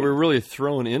were really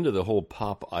thrown into the whole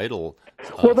pop idol.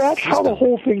 Well, that's how the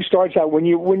whole thing starts out. When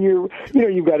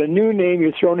you've got a new name,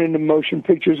 you're thrown into motion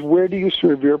pictures. Where do you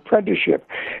serve your apprenticeship?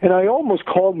 And I almost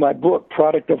called my book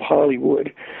 "Product of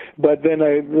Hollywood," but then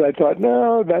I thought,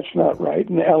 no, that's not right.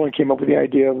 And Ellen came up with the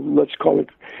idea of let's call it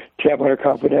Tab Hunter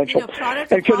Confidential.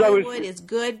 Product of Hollywood is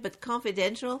good, but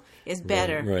Confidential is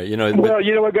better. Right. Well,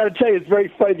 I got to tell you, it's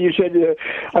very funny. You said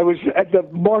I was at the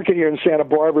market here in Santa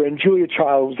Barbara, and Julia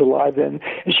Child was alive then,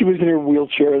 and she was in her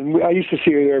wheelchair, and I used to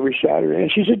see her there every Saturday. And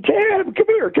she said, "Tab, come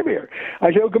here.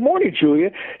 I said, "Oh, good morning,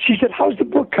 Julia." She said, "How's the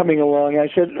book coming along?" I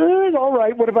said, "It's all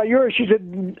right. What about yours?" She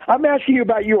said, "I'm asking you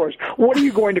about yours. What are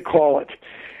you going to call it?"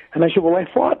 And I said, "Well, I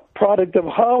thought Product of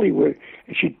Hollywood."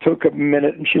 And she took a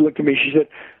minute, and she looked at me. She said,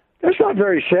 "That's not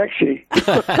very sexy."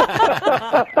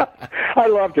 I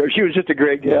loved her. She was just a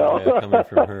great gal. Yeah,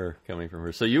 coming from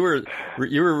her. So you were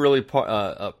really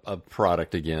a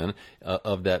product again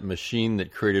of that machine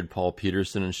that created Paul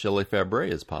Peterson and Shelley Fabre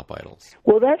as pop idols.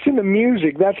 Well, that's in the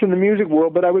music. That's in the music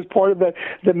world. But I was part of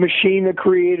the machine that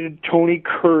created Tony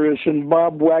Curtis and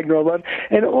Bob Wagner,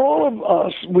 and all of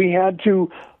us. We had to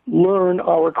learn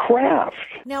our craft.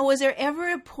 Now, was there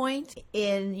ever a point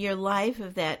in your life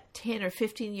of that 10 or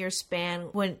 15 year span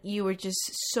when you were just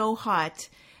so hot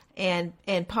and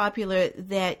popular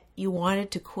that you wanted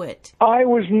to quit? I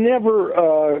was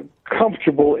never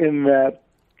comfortable in that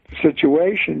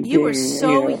situation. You were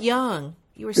so young.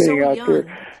 You were so young.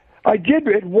 There. I did,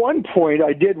 at one point,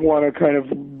 I did want to kind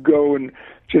of go and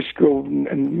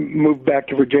move back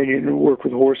to Virginia and work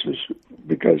with horses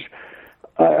because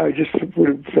I just would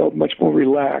have felt much more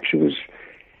relaxed.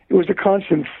 It was a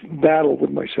constant battle with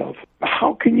myself.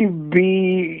 How can you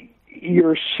be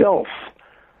yourself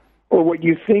or what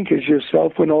you think is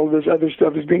yourself when all this other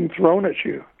stuff is being thrown at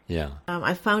you? Yeah.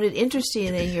 I found it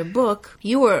interesting in your book,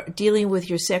 you were dealing with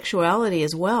your sexuality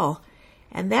as well.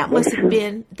 And that must have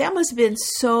been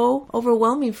so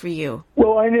overwhelming for you.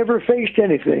 Well, I never faced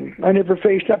anything. I never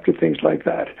faced up to things like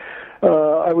that.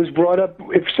 I was brought up,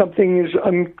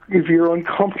 if you're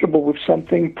uncomfortable with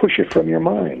something, push it from your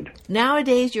mind.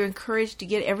 Nowadays, you're encouraged to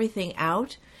get everything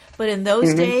out, but in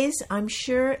those days, I'm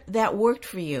sure that worked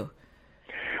for you.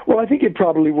 Well, I think it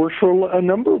probably works for a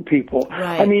number of people.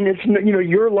 Right. I mean, it's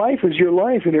your life is your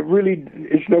life, and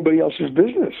it's nobody else's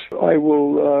business. I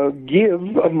will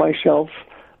give of myself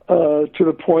to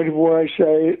the point of where I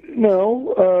say,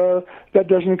 no, that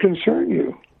doesn't concern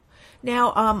you.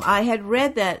 Now, I had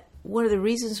read that one of the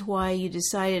reasons why you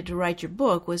decided to write your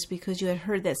book was because you had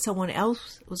heard that someone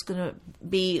else was going to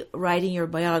be writing your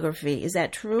biography. Is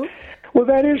that true? Well,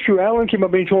 that is true. Alan came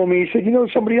up and he told me, he said,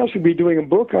 somebody else would be doing a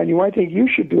book on you. I think you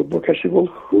should do a book. I said, well,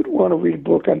 who'd want to read a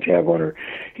book on Tab Hunter?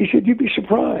 He said, you'd be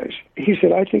surprised. He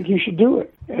said, I think you should do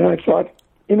it. And I thought,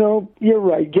 you're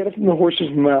right. Get it from the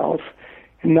horse's mouth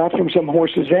and not from some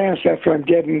horse's ass after I'm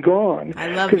dead and gone. I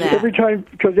love that.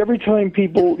 Because every time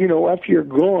people, after you're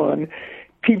gone,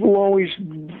 people always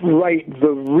write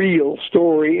the real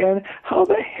story, and how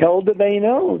the hell do they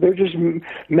know? They're just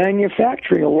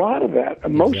manufacturing a lot of that.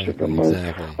 Most of them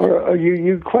are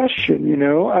you question,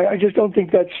 I just don't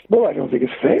think I don't think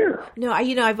it's fair. No,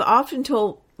 I've often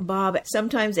told Bob,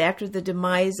 sometimes after the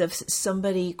demise of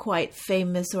somebody quite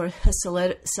famous or a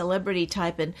celebrity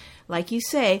type, and like you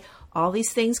say, all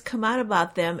these things come out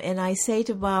about them, and I say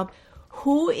to Bob,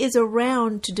 who is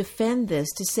around to defend this,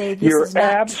 to say this is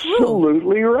not true? You're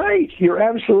absolutely right. You're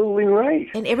absolutely right.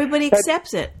 And everybody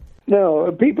accepts it. No,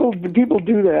 people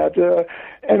do that.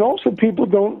 And also people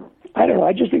don't, I don't know,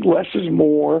 I just think less is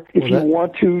more. If you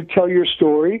want to tell your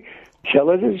story, tell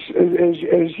it as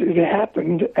it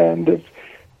happened. And if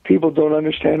people don't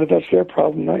understand it, that's their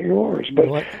problem, not yours.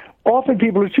 But often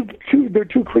people are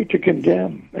too quick to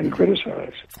condemn and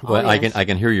criticize. Well, I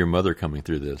can hear your mother coming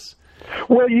through this.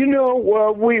 Well,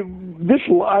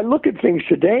 I look at things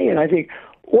today and I think,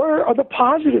 where are the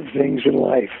positive things in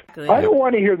life? Good. I don't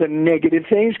want to hear the negative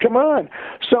things. Come on.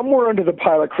 Somewhere under the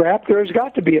pile of crap, there's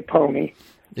got to be a pony.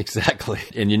 Exactly.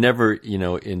 And you never,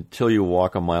 until you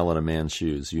walk a mile in a man's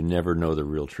shoes, you never know the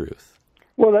real truth.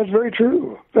 Well, that's very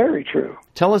true. Very true.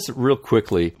 Tell us real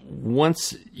quickly,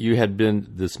 once you had been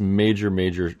this major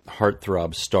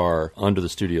heartthrob star under the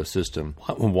studio system,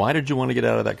 why did you want to get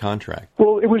out of that contract?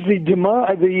 Well, it was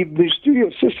the studio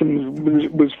system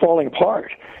was falling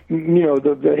apart.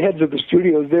 The heads of the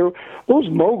studios, those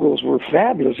moguls were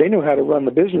fabulous. They knew how to run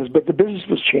the business, but the business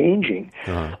was changing.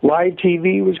 Uh-huh. Live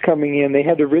TV was coming in. They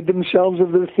had to rid themselves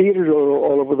of the theaters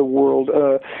all over the world.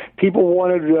 People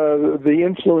wanted the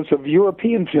influence of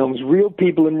European films, real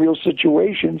people in real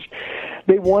situations.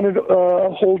 They wanted there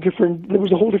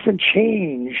was a whole different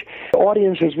change.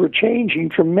 Audiences were changing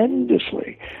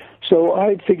tremendously. So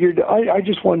I figured I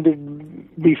just wanted to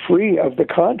be free of the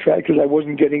contract because I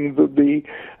wasn't getting the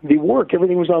work.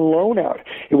 Everything was on loan out.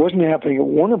 It wasn't happening at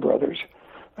Warner Brothers.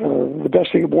 The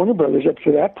best thing at Warner Brothers up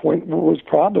to that point was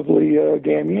probably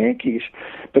Damn Yankees.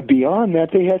 But beyond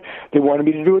that, they wanted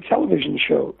me to do a television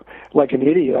show. Like an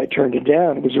idiot, I turned it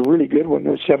down. It was a really good one,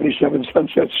 the 77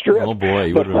 Sunset Strip. Oh, boy,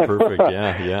 you would have been perfect,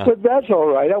 yeah. But that's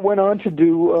all right. I went on to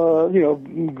do,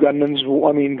 Gunman's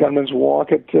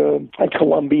Walk at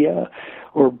Columbia,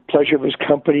 or Pleasure of His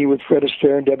Company with Fred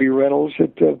Astaire and Debbie Reynolds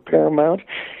at Paramount.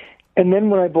 And then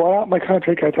when I bought out my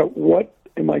contract, I thought, what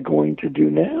am I going to do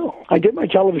now? I did my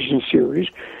television series,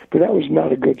 but that was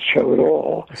not a good show at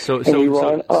all. So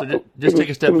just take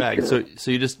a step back. So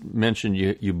you just mentioned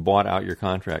you bought out your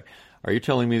contract. Are you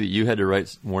telling me that you had to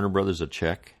write Warner Brothers a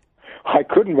check? I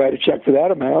couldn't write a check for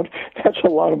that amount. That's a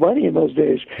lot of money in those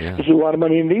days. Yeah. It's a lot of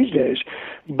money in these days.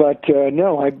 But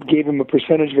no, I gave him a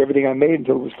percentage of everything I made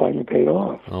until it was finally paid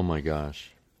off. Oh my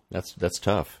gosh, that's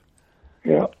tough.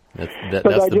 Yeah.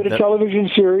 But I did a television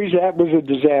series. That was a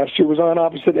disaster. It was on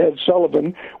opposite Ed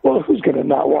Sullivan. Well, who's going to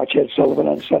not watch Ed Sullivan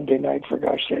on Sunday night, for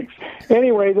gosh sakes?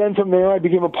 Anyway, then from there I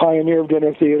became a pioneer of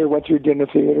dinner theater, went through dinner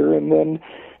theater, and then,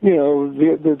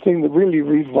 the thing that really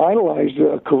revitalized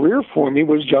a career for me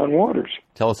was John Waters.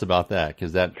 Tell us about that,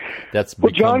 because that's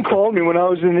Well, John called me when I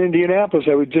was in Indianapolis.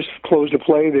 I would just closed a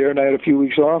play there, and I had a few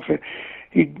weeks off, and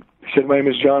he said, my name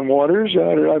is John Waters.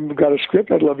 I've got a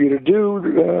script I'd love you to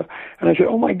do. And I said,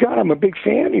 oh, my God, I'm a big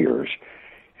fan of yours.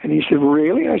 And he said,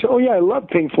 really? And I said, oh, yeah, I love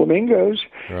Pink Flamingos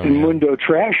and Mundo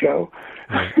Trasho.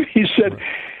 Right.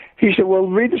 He said, well,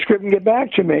 read the script and get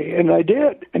back to me. And I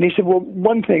did. And he said, well,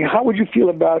 one thing, how would you feel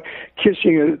about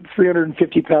kissing a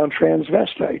 350-pound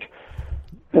transvestite?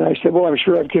 And I said, well, I'm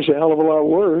sure I'd kiss a hell of a lot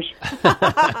worse.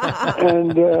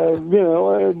 And,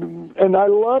 and I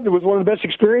loved it. It was one of the best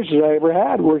experiences I ever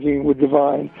had working with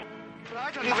Divine. I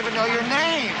don't even know your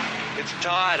name. It's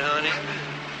Todd, honey.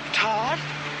 Todd?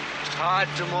 Todd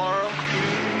tomorrow.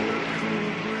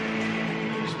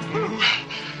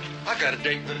 I got a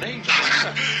date in the name.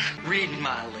 Read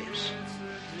my lips.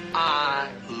 I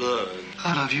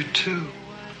love you too,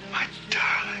 my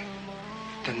darling.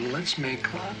 Then let's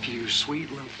make love, you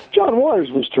sweet little... John Waters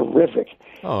was terrific.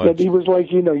 Oh, he was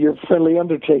like, your friendly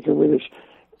Undertaker with his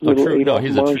little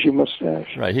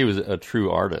mustache. Right, he was a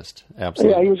true artist.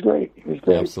 Absolutely. Yeah, he was great.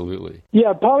 Absolutely.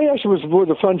 Yeah, Polly Asher was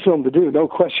a fun film to do, no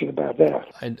question about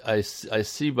that. I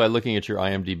see by looking at your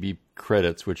IMDb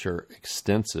credits, which are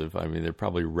extensive, I mean, they're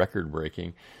probably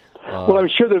record-breaking. Well, I'm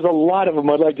sure there's a lot of them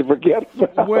I'd like to forget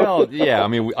about. Well, yeah, I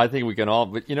mean, I think we can all,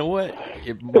 but you know what?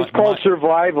 It's called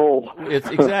survival. It's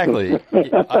exactly.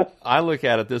 I look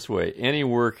at it this way. Any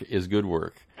work is good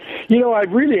work. I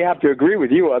really have to agree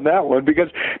with you on that one, because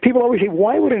people always say,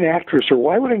 why would an actress or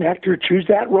why would an actor choose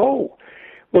that role?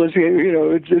 Well,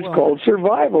 it's called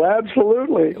survival,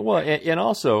 absolutely. Well, and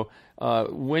also,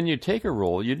 when you take a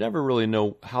role, you never really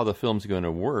know how the film's going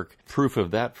to work. Proof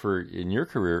of that in your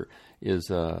career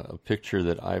is a picture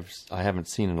that I haven't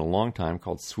seen in a long time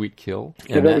called Sweet Kill.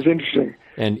 And that was interesting.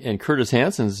 And Curtis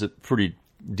Hansen's a pretty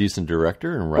decent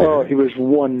director and writer. Oh, he was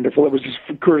wonderful. It was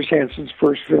Curtis Hansen's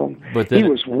first film. But then he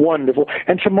was wonderful.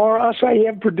 And Tamara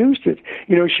Asayev produced it.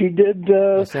 She did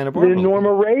the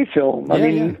Norma Ray film.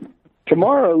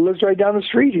 Tamara lives right down the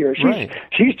street here.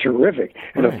 She's terrific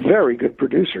and a very good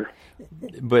producer.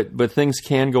 But things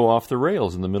can go off the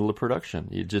rails in the middle of production.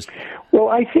 Well,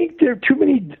 I think there are too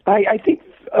many. I think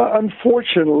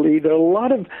unfortunately there are a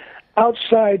lot of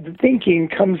outside thinking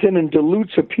comes in and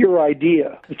dilutes a pure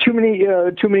idea. Too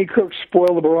many cooks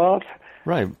spoil the broth.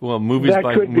 Right. Well, movies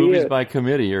by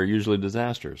committee are usually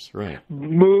disasters. Right.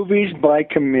 Movies by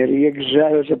committee.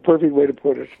 Exactly. That's a perfect way to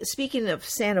put it. Speaking of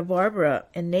Santa Barbara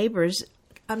and neighbors,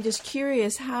 I'm just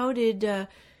curious, how did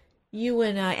you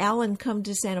and Alan come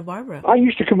to Santa Barbara? I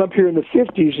used to come up here in the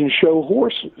 50s and show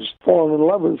horses, falling in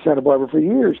love with Santa Barbara for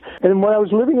years. And when I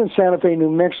was living in Santa Fe,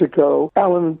 New Mexico,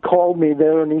 Alan called me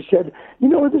there and he said,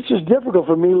 this is difficult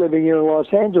for me living here in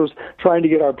Los Angeles trying to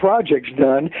get our projects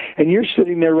done, and you're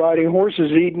sitting there riding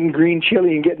horses, eating green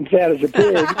chili and getting fat as a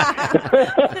pig.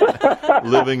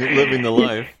 living the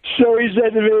life. So he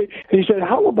said to me,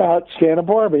 how about Santa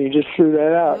Barbara? He just threw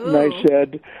that out. Ooh.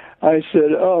 And I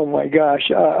said, oh, my gosh,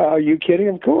 are you kidding?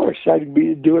 Of course. I'd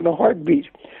do it in a heartbeat.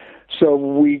 So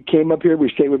we came up here. We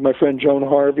stayed with my friend Joan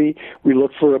Harvey. We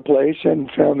looked for a place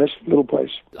and found this little place.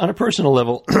 On a personal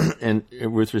level, and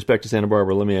with respect to Santa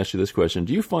Barbara, let me ask you this question.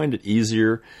 Do you find it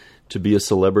easier to be a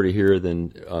celebrity here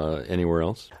than anywhere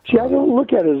else? See, I don't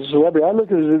look at it as a celebrity. I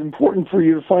look at it as important for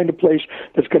you to find a place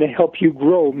that's going to help you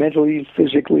grow mentally,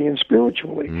 physically, and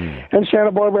spiritually. And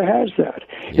Santa Barbara has that.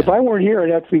 Yeah. If I weren't here, I'd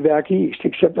have to be back east,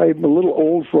 except I'm a little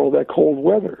old for all that cold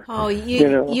weather. Oh,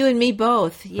 you and me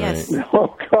both, yes. Right.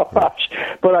 Oh, gosh.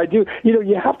 But I do.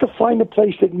 You have to find a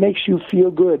place that makes you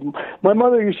feel good. My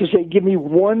mother used to say, give me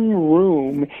one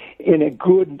room in a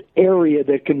good area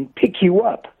that can pick you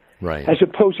up. Right. As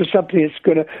opposed to something that's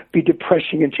going to be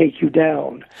depressing and take you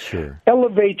down. Sure.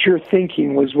 Elevate your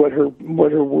thinking was what her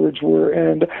words were,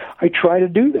 and I try to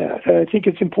do that. And I think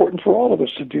it's important for all of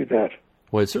us to do that.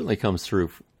 Well, it certainly comes through.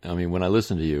 I mean, when I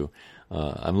listen to you,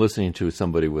 I'm listening to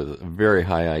somebody with a very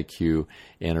high IQ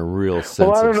and a real sense of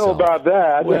self. Well, I don't know about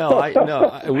that. Well,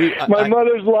 my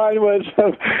mother's line was,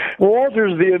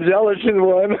 Walter's the intelligent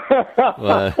one.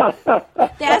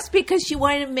 That's because she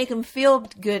wanted to make him feel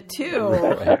good, too.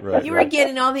 Right, you were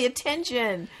getting all the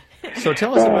attention. So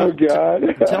tell us about. Oh,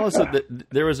 God. Tell us that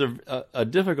there was a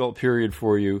difficult period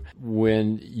for you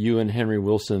when you and Henry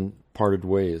Wilson parted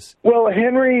ways. Well,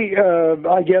 Henry,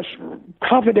 I guess,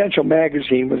 Confidential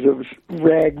magazine was a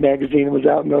rag magazine that was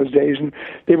out in those days, and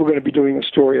they were going to be doing a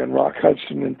story on Rock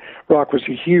Hudson, and Rock was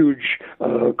a huge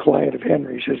client of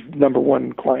Henry's, his number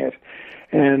one client.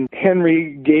 And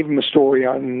Henry gave him a story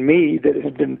on me that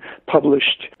had been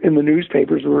published in the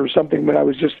newspapers or something when I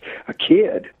was just a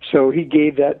kid. So he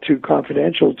gave that to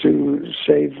Confidential to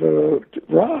save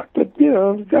Rock. But,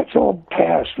 that's all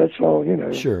past. That's all,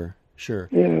 Sure.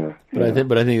 Yeah.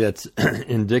 But I think that's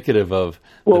indicative of.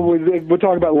 Well, we're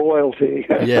talking about loyalty.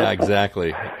 Yeah,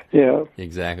 exactly. Yeah.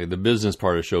 Exactly. The business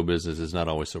part of show business is not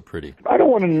always so pretty. I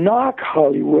don't want to knock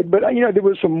Hollywood, but there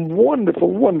were some wonderful,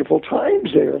 wonderful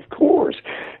times there, of course,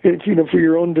 for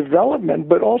your own development.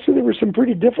 But also there were some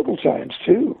pretty difficult times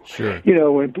too. Sure.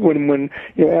 When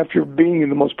after being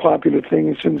the most popular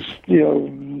thing since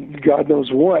God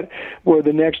knows what, where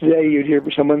the next day you'd hear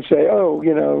someone say, "Oh,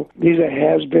 he's a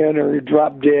has-been," or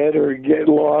drop dead, or get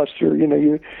lost, or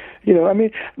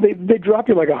they drop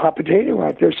you like a hot potato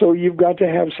out there. So you've got to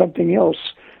have something else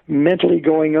mentally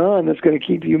going on that's going to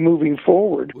keep you moving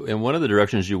forward. And one of the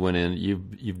directions you went in,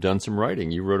 you've done some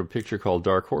writing. You wrote a picture called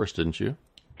Dark Horse, didn't you?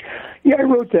 Yeah, I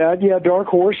wrote that. Yeah, Dark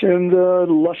Horse and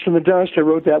Lust in the Dust. I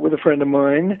wrote that with a friend of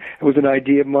mine. It was an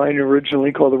idea of mine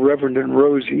originally called The Reverend and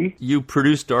Rosie. You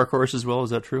produced Dark Horse as well, is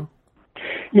that true?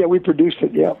 Yeah, we produced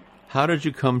it, yeah. How did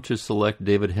you come to select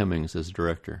David Hemmings as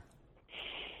director?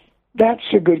 That's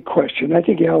a good question. I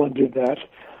think Alan did that.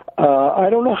 I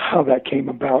don't know how that came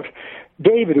about.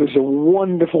 David was a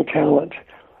wonderful talent,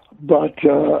 but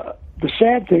the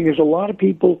sad thing is a lot of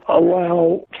people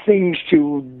allow things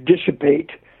to dissipate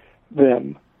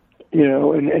them,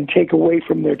 and take away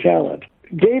from their talent.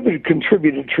 David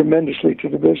contributed tremendously to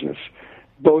the business,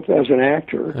 both as an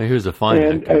actor. He was a fine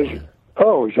actor.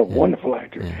 He's a wonderful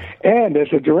actor. Yeah. And as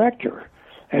a director.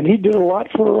 And he did a lot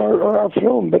for our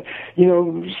film. But,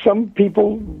 some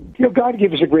people, God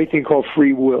gave us a great thing called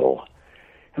free will.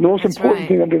 And the most important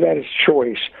thing under that is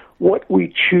choice, what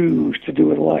we choose to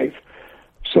do in life.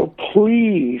 So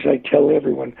please, I tell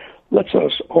everyone, let's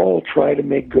us all try to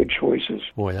make good choices.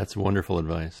 Boy, that's wonderful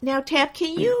advice. Now, Tab,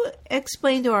 can you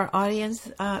explain to our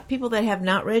audience, people that have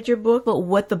not read your book, but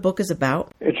what the book is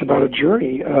about? It's about a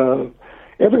journey.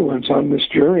 Everyone's on this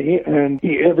journey, and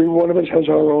every one of us has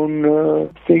our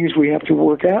own things we have to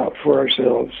work out for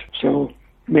ourselves. So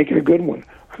make it a good one.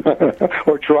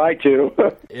 Or try to.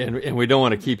 and we don't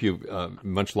want to keep you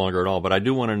much longer at all, but I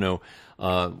do want to know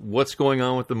what's going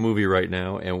on with the movie right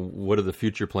now, and what are the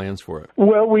future plans for it?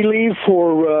 Well, we leave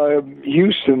for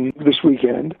Houston this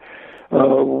weekend.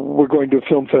 We're going to a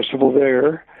film festival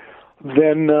there.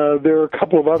 Then there are a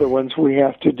couple of other ones we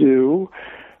have to do.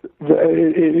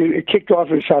 It kicked off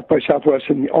at South by Southwest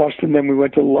in Austin, then we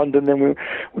went to London, then we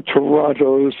went to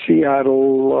Toronto,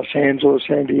 Seattle, Los Angeles,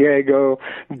 San Diego,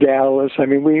 Dallas. I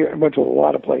mean, we went to a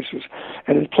lot of places,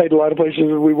 and it played a lot of places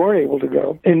that we weren't able to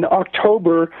go. In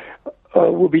October,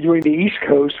 we'll be doing the East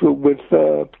Coast with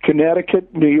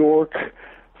Connecticut, New York,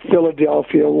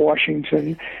 Philadelphia,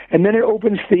 Washington, and then it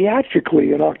opens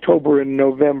theatrically in October and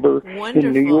November. Wonderful.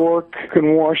 In New York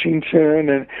and Washington,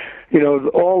 and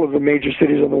all of the major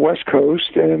cities on the West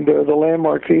Coast, and the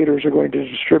landmark theaters are going to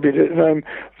distribute it. And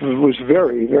I was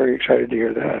very, very excited to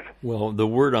hear that. Well, the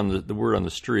word on the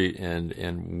street,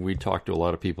 and we talked to a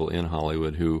lot of people in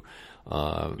Hollywood who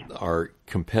are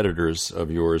competitors of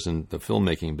yours in the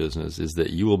filmmaking business, is that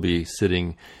you will be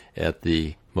sitting at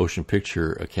the Motion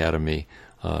Picture Academy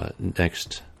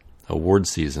next award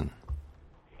season.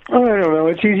 I don't know.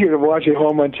 It's easier to watch at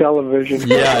home on television.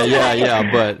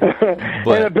 Yeah. But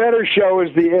and a better show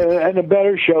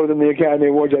than the Academy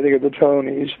Awards, I think, are the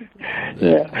Tonys.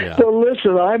 Yeah. So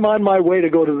listen, I'm on my way to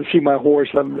go to see my horse.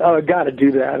 I've got to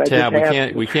do that. Tab,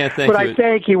 we can't thank you. But I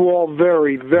thank you all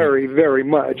very, very, very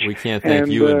much. We can't thank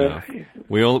you enough.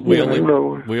 We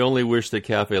only wish that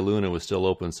Cafe Luna was still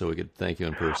open so we could thank you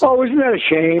in person. Oh, isn't that a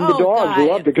shame? The dogs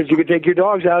loved it because you could take your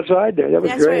dogs outside there. That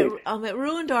was great. That's right. It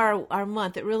ruined our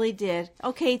month. It really did.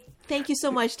 Okay, thank you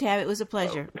so much, Tab. It was a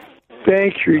pleasure.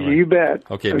 Thank you. Right. You bet.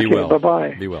 Okay, be well.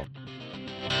 Bye-bye. Be well.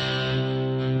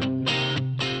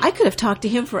 I could have talked to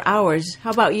him for hours.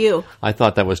 How about you? I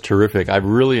thought that was terrific. I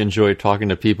really enjoyed talking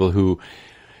to people who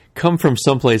come from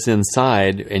someplace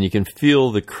inside, and you can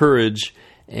feel the courage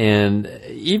and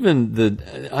even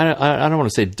I don't want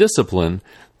to say discipline,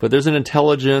 but there's an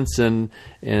intelligence and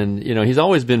he's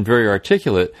always been very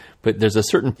articulate, but there's a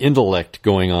certain intellect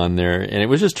going on there, and it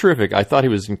was just terrific. I thought he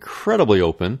was incredibly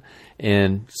open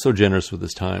and so generous with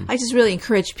his time. I just really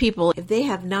encourage people, if they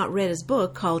have not read his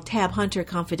book called Tab Hunter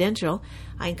Confidential,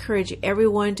 I encourage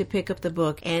everyone to pick up the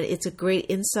book, and it's a great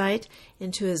insight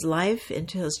into his life,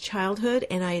 into his childhood,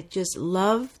 and I just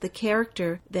love the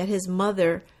character that his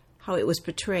mother, how it was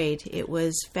portrayed. It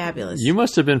was fabulous. You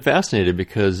must have been fascinated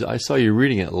because I saw you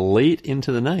reading it late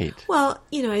into the night. Well,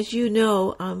 as you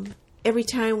know, every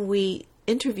time we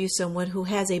interview someone who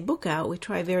has a book out, we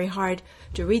try very hard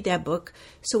to read that book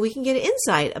so we can get an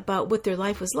insight about what their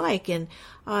life was like. And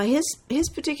his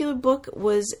particular book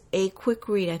was a quick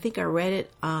read. I think I read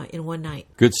it in one night.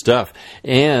 Good stuff.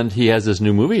 And he has this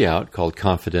new movie out called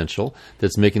Confidential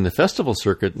that's making the festival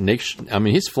circuit. I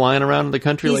mean, he's flying around the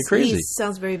country like crazy. He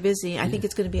sounds very busy. I think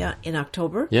it's going to be out in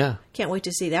October. Yeah. Can't wait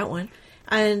to see that one.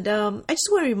 And I just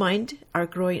want to remind our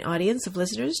growing audience of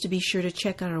listeners to be sure to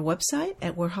check out our website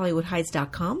at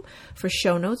wherehollywoodhides.com for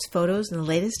show notes, photos, and the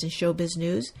latest in showbiz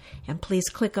news. And please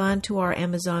click on to our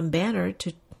Amazon banner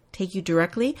to take you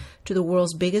directly to the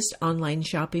world's biggest online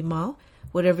shopping mall.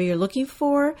 Whatever you're looking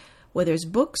for, whether it's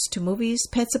books to movies,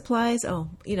 pet supplies.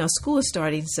 School is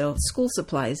starting, so school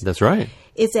supplies. That's right.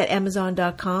 It's at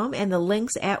Amazon.com, and the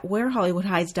links at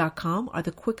wherehollywoodhides.com are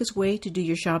the quickest way to do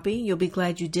your shopping. You'll be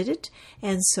glad you did it,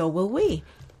 and so will we.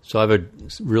 So I have a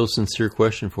real sincere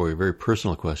question for you, a very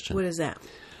personal question. What is that?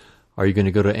 Are you going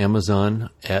to go to Amazon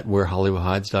at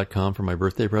wherehollywoodhides.com for my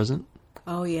birthday present?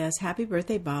 Oh, yes. Happy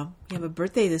birthday, Bob. You have a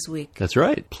birthday this week. That's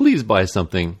right. Please buy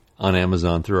something on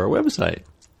Amazon through our website.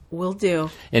 Will do.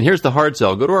 And here's the hard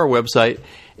sell. Go to our website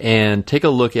and take a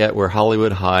look at Where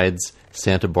Hollywood Hides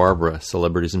Santa Barbara,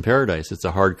 Celebrities in Paradise. It's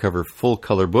a hardcover,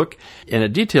 full-color book, and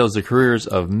it details the careers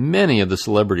of many of the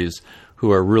celebrities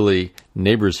who are really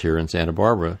neighbors here in Santa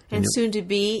Barbara. And soon to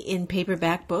be in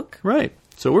paperback book. Right.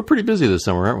 So we're pretty busy this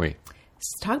summer, aren't we?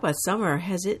 Talk about summer.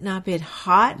 Has it not been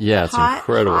hot? Yeah, it's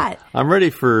incredible. Hot. I'm ready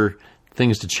for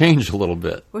things to change a little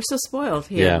bit. We're so spoiled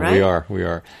here, right? Yeah, we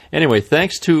are. Anyway,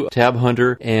 thanks to Tab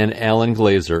Hunter and Alan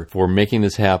Glazer for making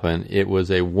this happen. It was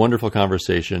a wonderful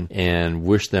conversation, and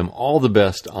wish them all the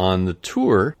best on the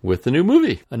tour with the new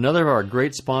movie. Another of our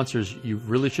great sponsors you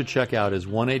really should check out is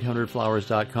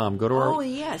 1-800-Flowers.com. Go to our... Oh,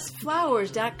 yes,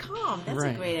 flowers.com. That's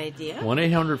a great idea.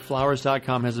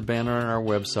 1-800-Flowers.com has a banner on our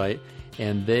website,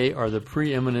 and they are the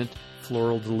preeminent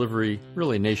floral delivery,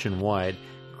 really nationwide.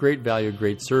 Great value,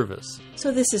 great service.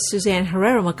 So this is Suzanne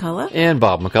Herrera McCullough. And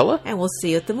Bob McCullough. And we'll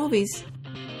see you at the movies.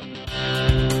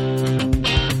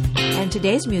 And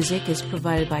today's music is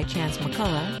provided by Chance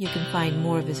McCullough. You can find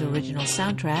more of his original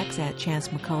soundtracks at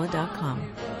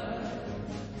chancemccullough.com.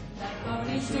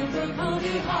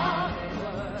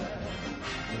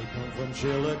 From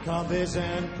Chilicombes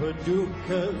and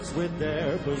Paducas with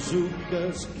their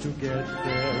bazookas to get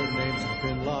their names up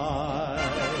in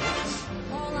lights.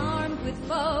 All armed with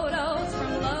photos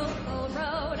from local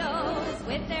rotos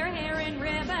with their hair in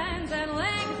ribbons and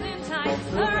legs in tights.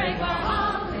 Hooray for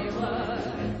Hollywood!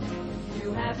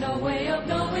 You have no way of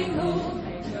knowing who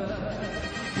they could.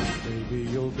 Maybe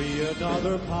you'll be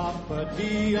another Papa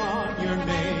Dion, your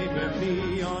name in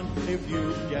neon. If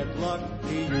you get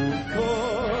lucky, you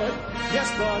could. Yes,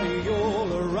 buddy,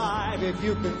 you'll arrive if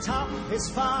you can top his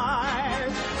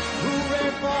 5. Hooray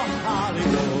for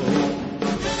Hollywood!